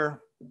capture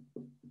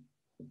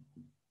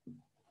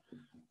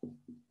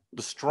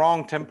the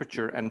strong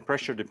temperature and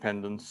pressure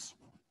dependence,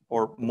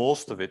 or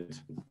most of it,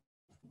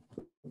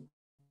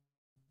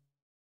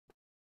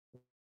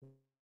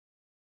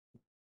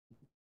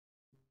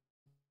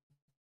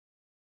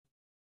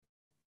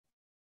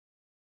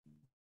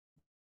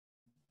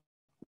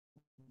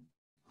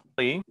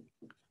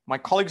 my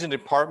colleagues in the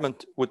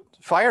department would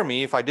fire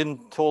me if I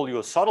didn't tell you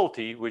a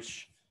subtlety,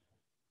 which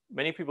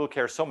many people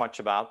care so much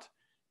about,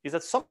 is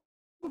that sometimes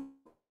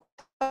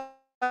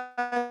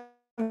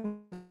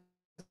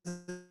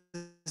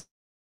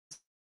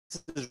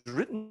is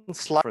written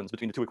slight difference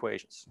between the two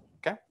equations.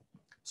 Okay,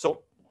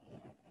 so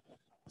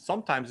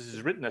sometimes this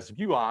is written as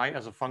mu I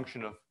as a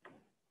function of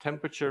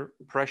temperature,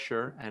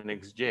 pressure, and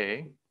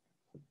xj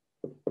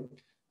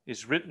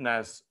is written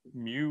as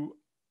mu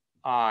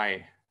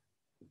I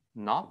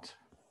naught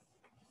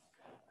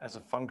as a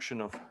function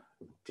of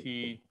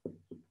T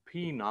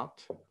P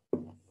naught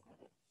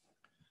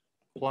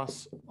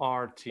plus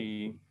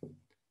RT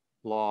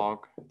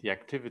log the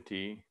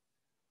activity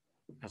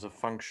as a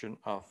function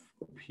of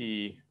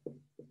P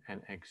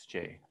and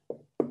xj.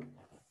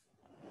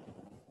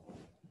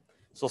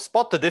 So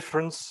spot the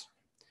difference.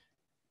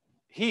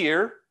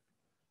 Here,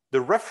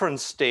 the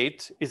reference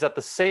state is at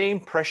the same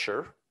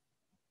pressure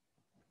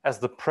as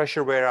the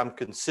pressure where I'm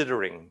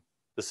considering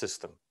the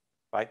system,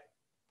 right?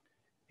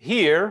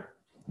 Here,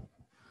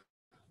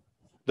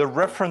 the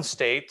reference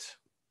state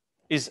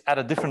is at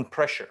a different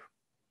pressure.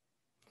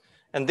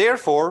 And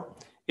therefore,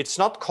 it's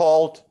not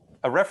called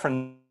a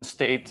reference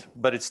state,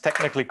 but it's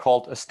technically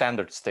called a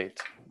standard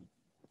state.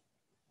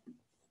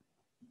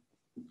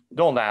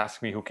 Don't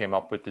ask me who came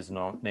up with these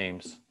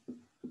names.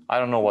 I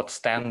don't know what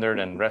standard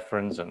and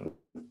reference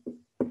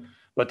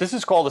but this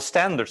is called a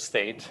standard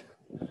state.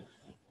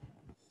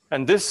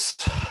 And this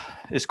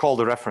is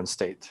called a reference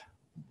state.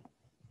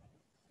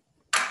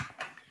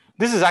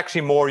 This is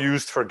actually more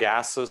used for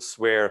gases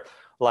where,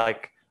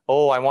 like,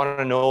 oh, I want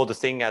to know the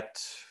thing at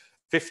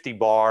 50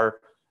 bar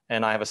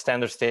and I have a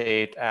standard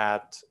state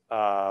at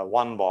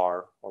 1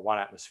 bar or 1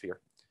 atmosphere.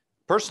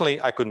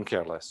 Personally, I couldn't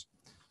care less.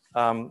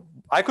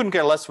 I couldn't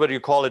care less whether you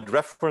call it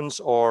reference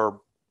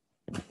or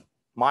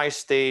my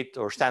state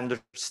or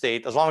standard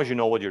state, as long as you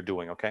know what you're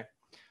doing, okay?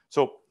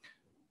 So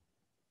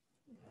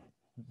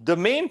the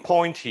main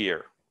point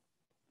here,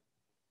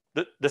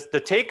 the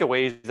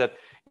takeaway is that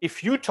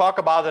if you talk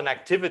about an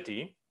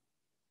activity,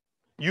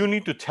 you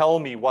need to tell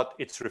me what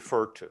it's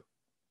referred to.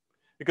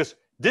 Because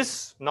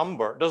this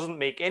number doesn't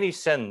make any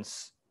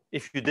sense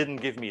if you didn't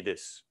give me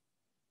this,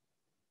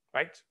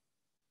 right?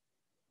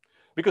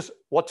 Because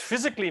what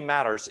physically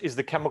matters is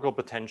the chemical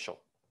potential.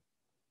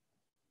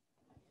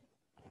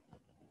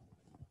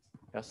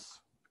 Yes,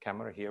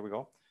 camera, here we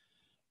go.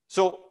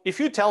 So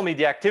if you tell me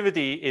the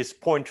activity is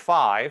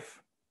 0.5,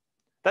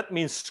 that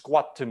means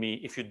squat to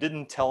me if you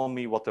didn't tell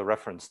me what the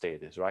reference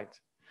state is, right?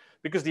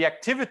 Because the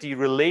activity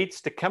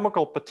relates the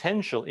chemical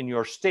potential in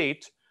your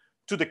state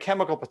to the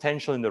chemical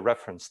potential in the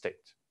reference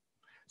state.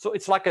 So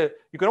it's like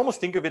you can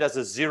almost think of it as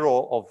a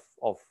zero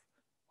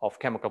of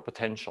chemical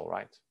potential,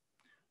 right?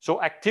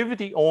 So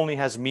activity only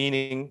has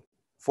meaning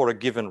for a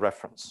given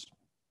reference.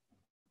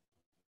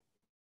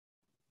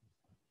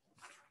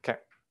 Okay.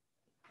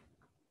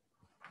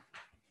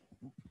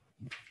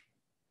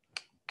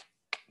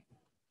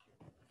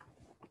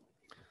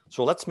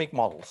 So let's make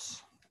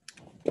models.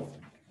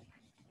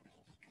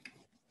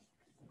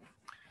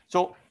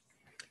 So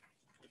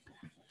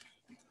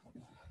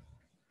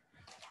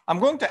I'm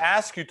going to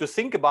ask you to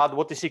think about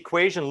what this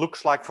equation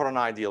looks like for an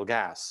ideal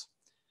gas.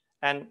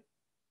 And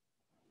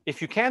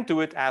if you can't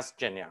do it, ask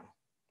Jenya.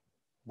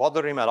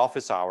 Bother him at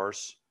office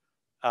hours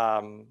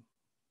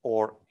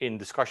or in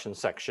discussion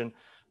section.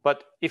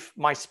 But if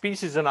my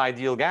species is an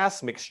ideal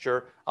gas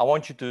mixture, I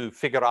want you to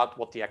figure out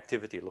what the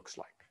activity looks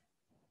like.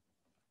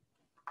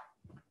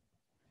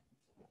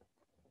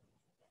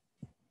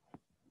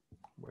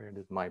 Where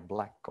did my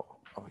black go?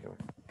 Oh, here.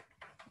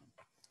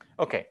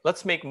 Okay,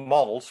 let's make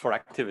models for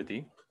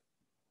activity.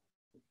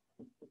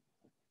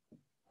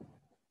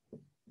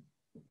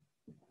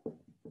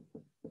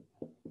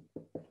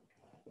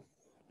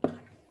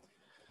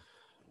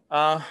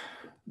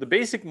 The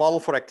basic model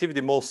for activity,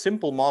 the most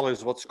simple model,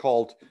 is what's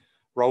called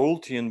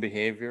Raoultian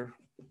behavior.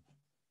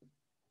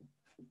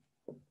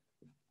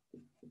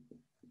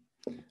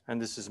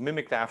 And this is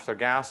mimicked after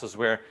gases,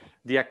 where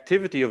the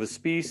activity of a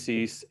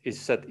species is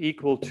set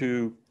equal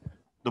to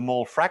the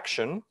mole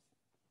fraction.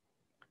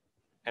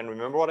 And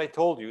remember what I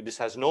told you, this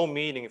has no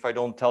meaning if I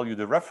don't tell you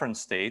the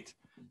reference state.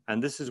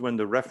 And this is when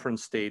the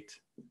reference state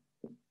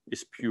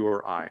is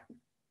pure I.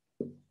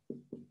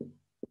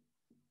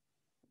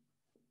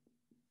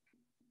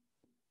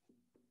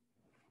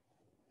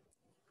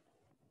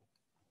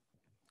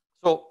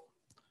 So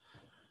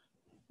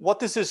what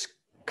this is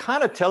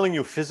kind of telling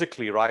you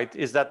physically, right,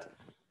 is that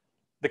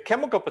the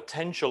chemical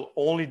potential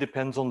only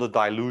depends on the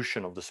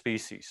dilution of the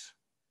species.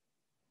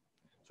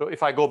 So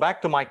if I go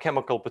back to my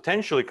chemical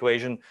potential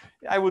equation,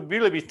 I would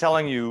really be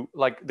telling you,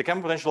 like, the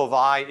chemical potential of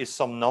I is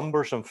some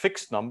number, some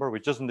fixed number,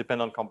 which doesn't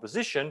depend on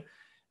composition,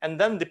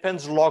 and then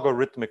depends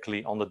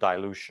logarithmically on the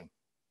dilution,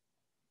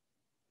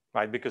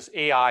 right? Because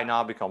AI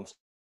now becomes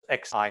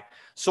XI.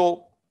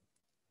 So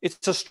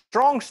it's a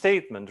strong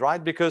statement,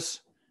 right?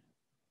 Because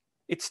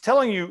it's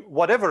telling you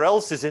whatever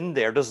else is in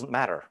there doesn't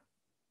matter.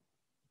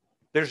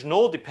 There's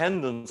no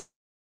dependence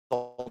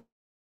on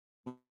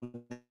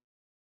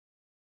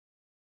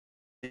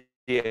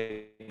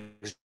the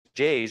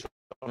J's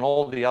on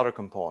all the other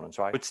components,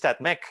 right? With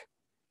stat mech,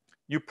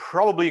 you're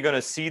probably going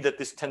to see that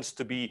this tends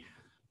to be,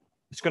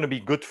 it's going to be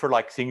good for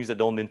like things that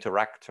don't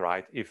interact,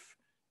 right?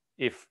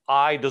 If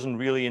I doesn't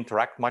really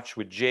interact much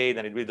with J,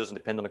 then it really doesn't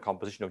depend on the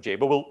composition of J.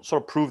 But we'll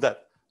sort of prove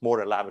that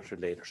more elaborately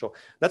later. So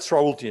that's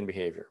Raoultian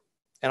behavior.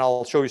 And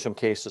I'll show you some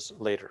cases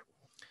later.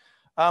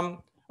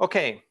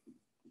 Okay.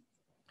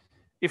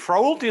 If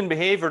Raoultian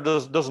behavior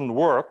doesn't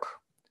work,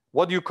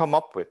 what do you come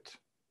up with?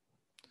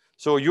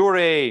 So you're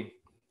a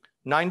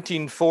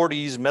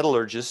 1940s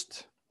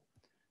metallurgist,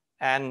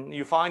 and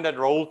you find that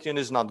Raoultian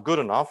is not good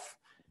enough,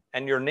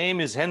 and your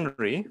name is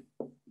Henry.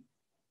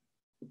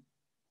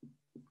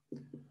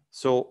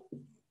 So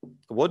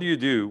what do you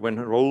do when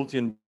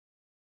Raoultian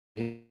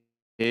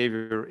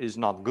behavior is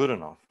not good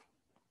enough?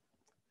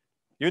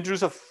 You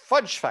introduce a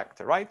fudge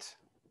factor, right?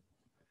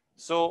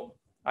 So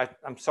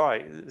I'm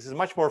sorry, this is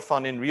much more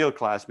fun in real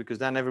class because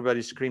then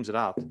everybody screams it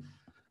out.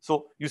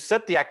 So you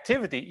set the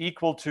activity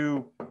equal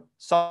to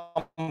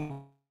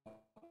some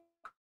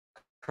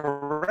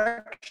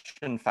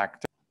correction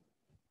factor.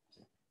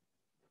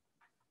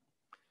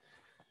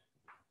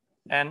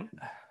 And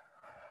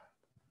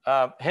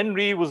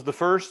Henry was the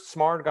first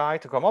smart guy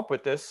to come up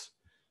with this.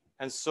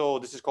 And so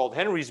this is called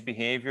Henry's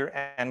behavior.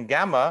 And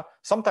gamma,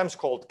 sometimes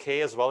called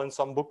K as well in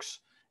some books,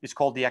 is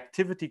called the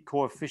activity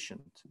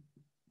coefficient.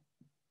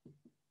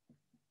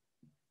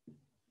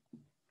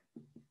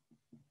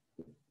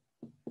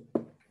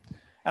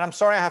 And I'm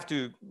sorry I have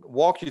to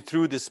walk you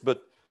through this,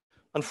 but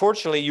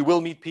unfortunately, you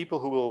will meet people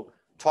who will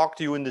talk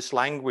to you in this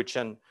language.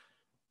 And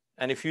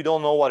if you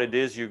don't know what it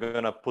is, you're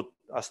going to put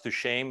us to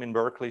shame in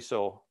Berkeley.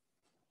 So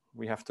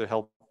we have to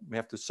help, we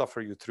have to suffer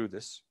you through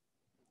this.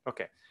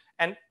 Okay.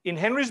 And in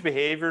Henry's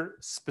behavior,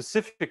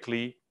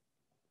 specifically,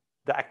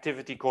 the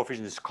activity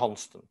coefficient is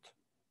constant.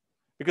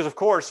 Because of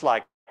course,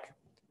 like,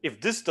 if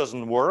this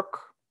doesn't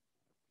work,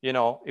 you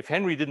know, if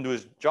Henry didn't do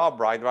his job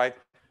right,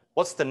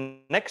 what's the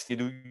next you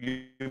do?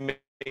 You make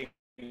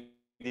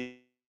the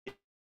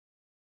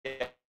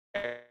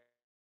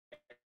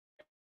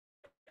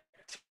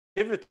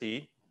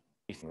activity,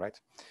 right?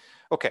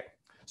 Okay,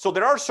 so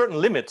there are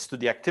certain limits to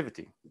the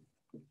activity.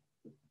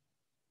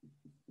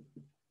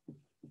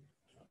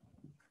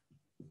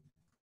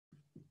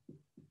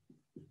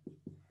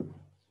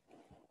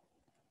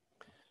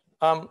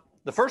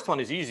 The first one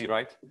is easy,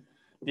 right?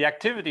 The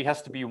activity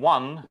has to be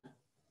 1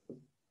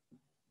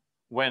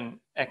 when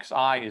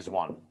xi is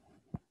 1.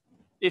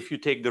 If you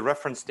take the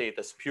reference state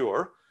as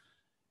pure,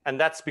 and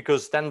that's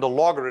because then the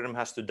logarithm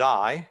has to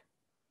die,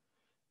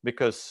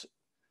 because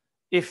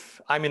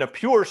if I'm in a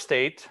pure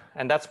state,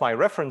 and that's my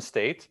reference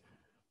state,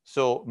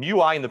 So mu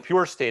I in the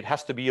pure state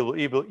has to be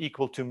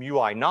equal to mu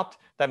I naught.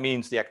 That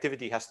means the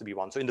activity has to be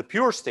 1. So in the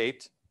pure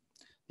state,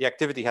 the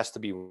activity has to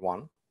be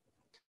 1.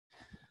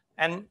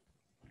 And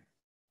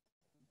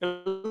a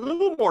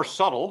little more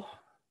subtle,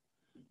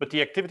 but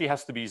the activity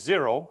has to be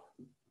 0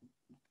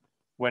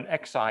 when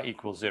xi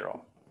equals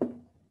 0.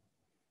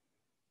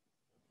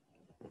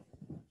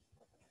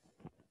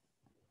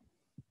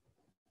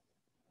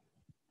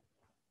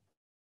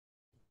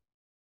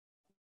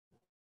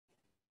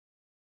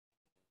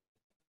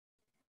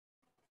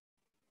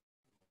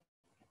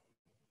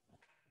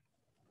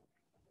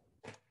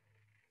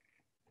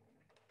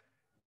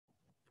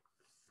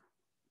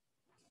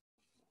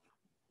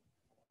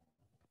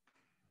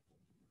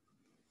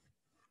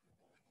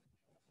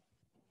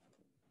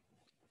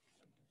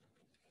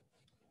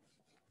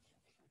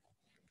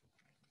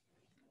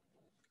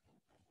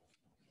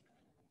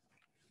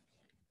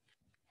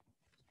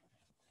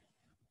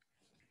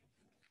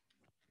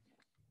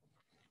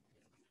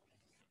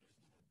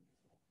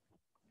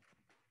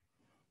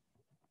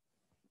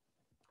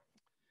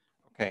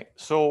 Okay,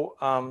 so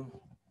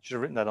should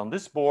have written that on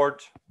this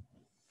board.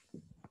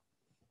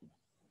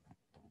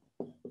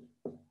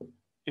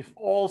 If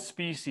all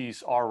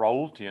species are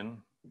Raoultian,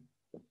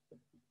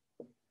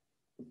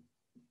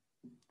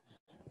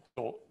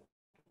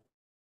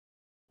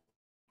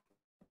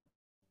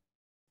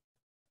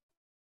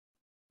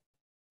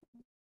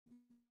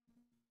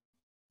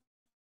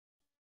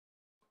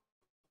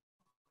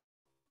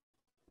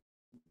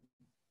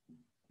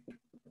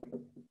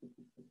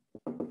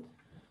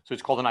 so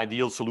it's called an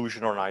ideal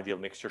solution or an ideal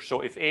mixture. So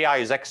if AI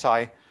is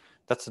xi,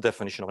 that's the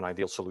definition of an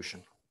ideal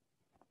solution.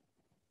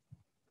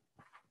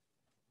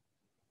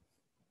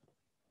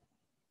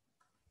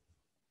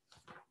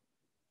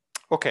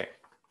 Okay,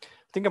 I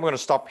think I'm going to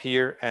stop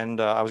here, and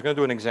I was going to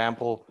do an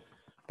example,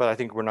 but I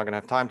think we're not going to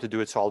have time to do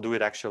it, so I'll do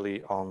it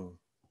actually on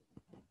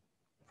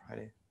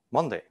Friday,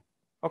 Monday.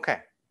 Okay,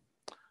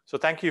 so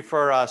thank you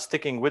for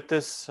sticking with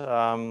this.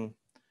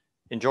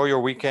 Enjoy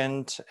your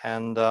weekend,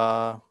 and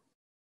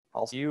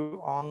I'll see you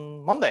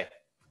on Monday.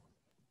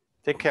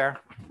 Take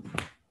care.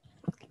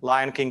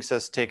 Lion King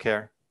says take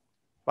care.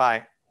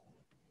 Bye.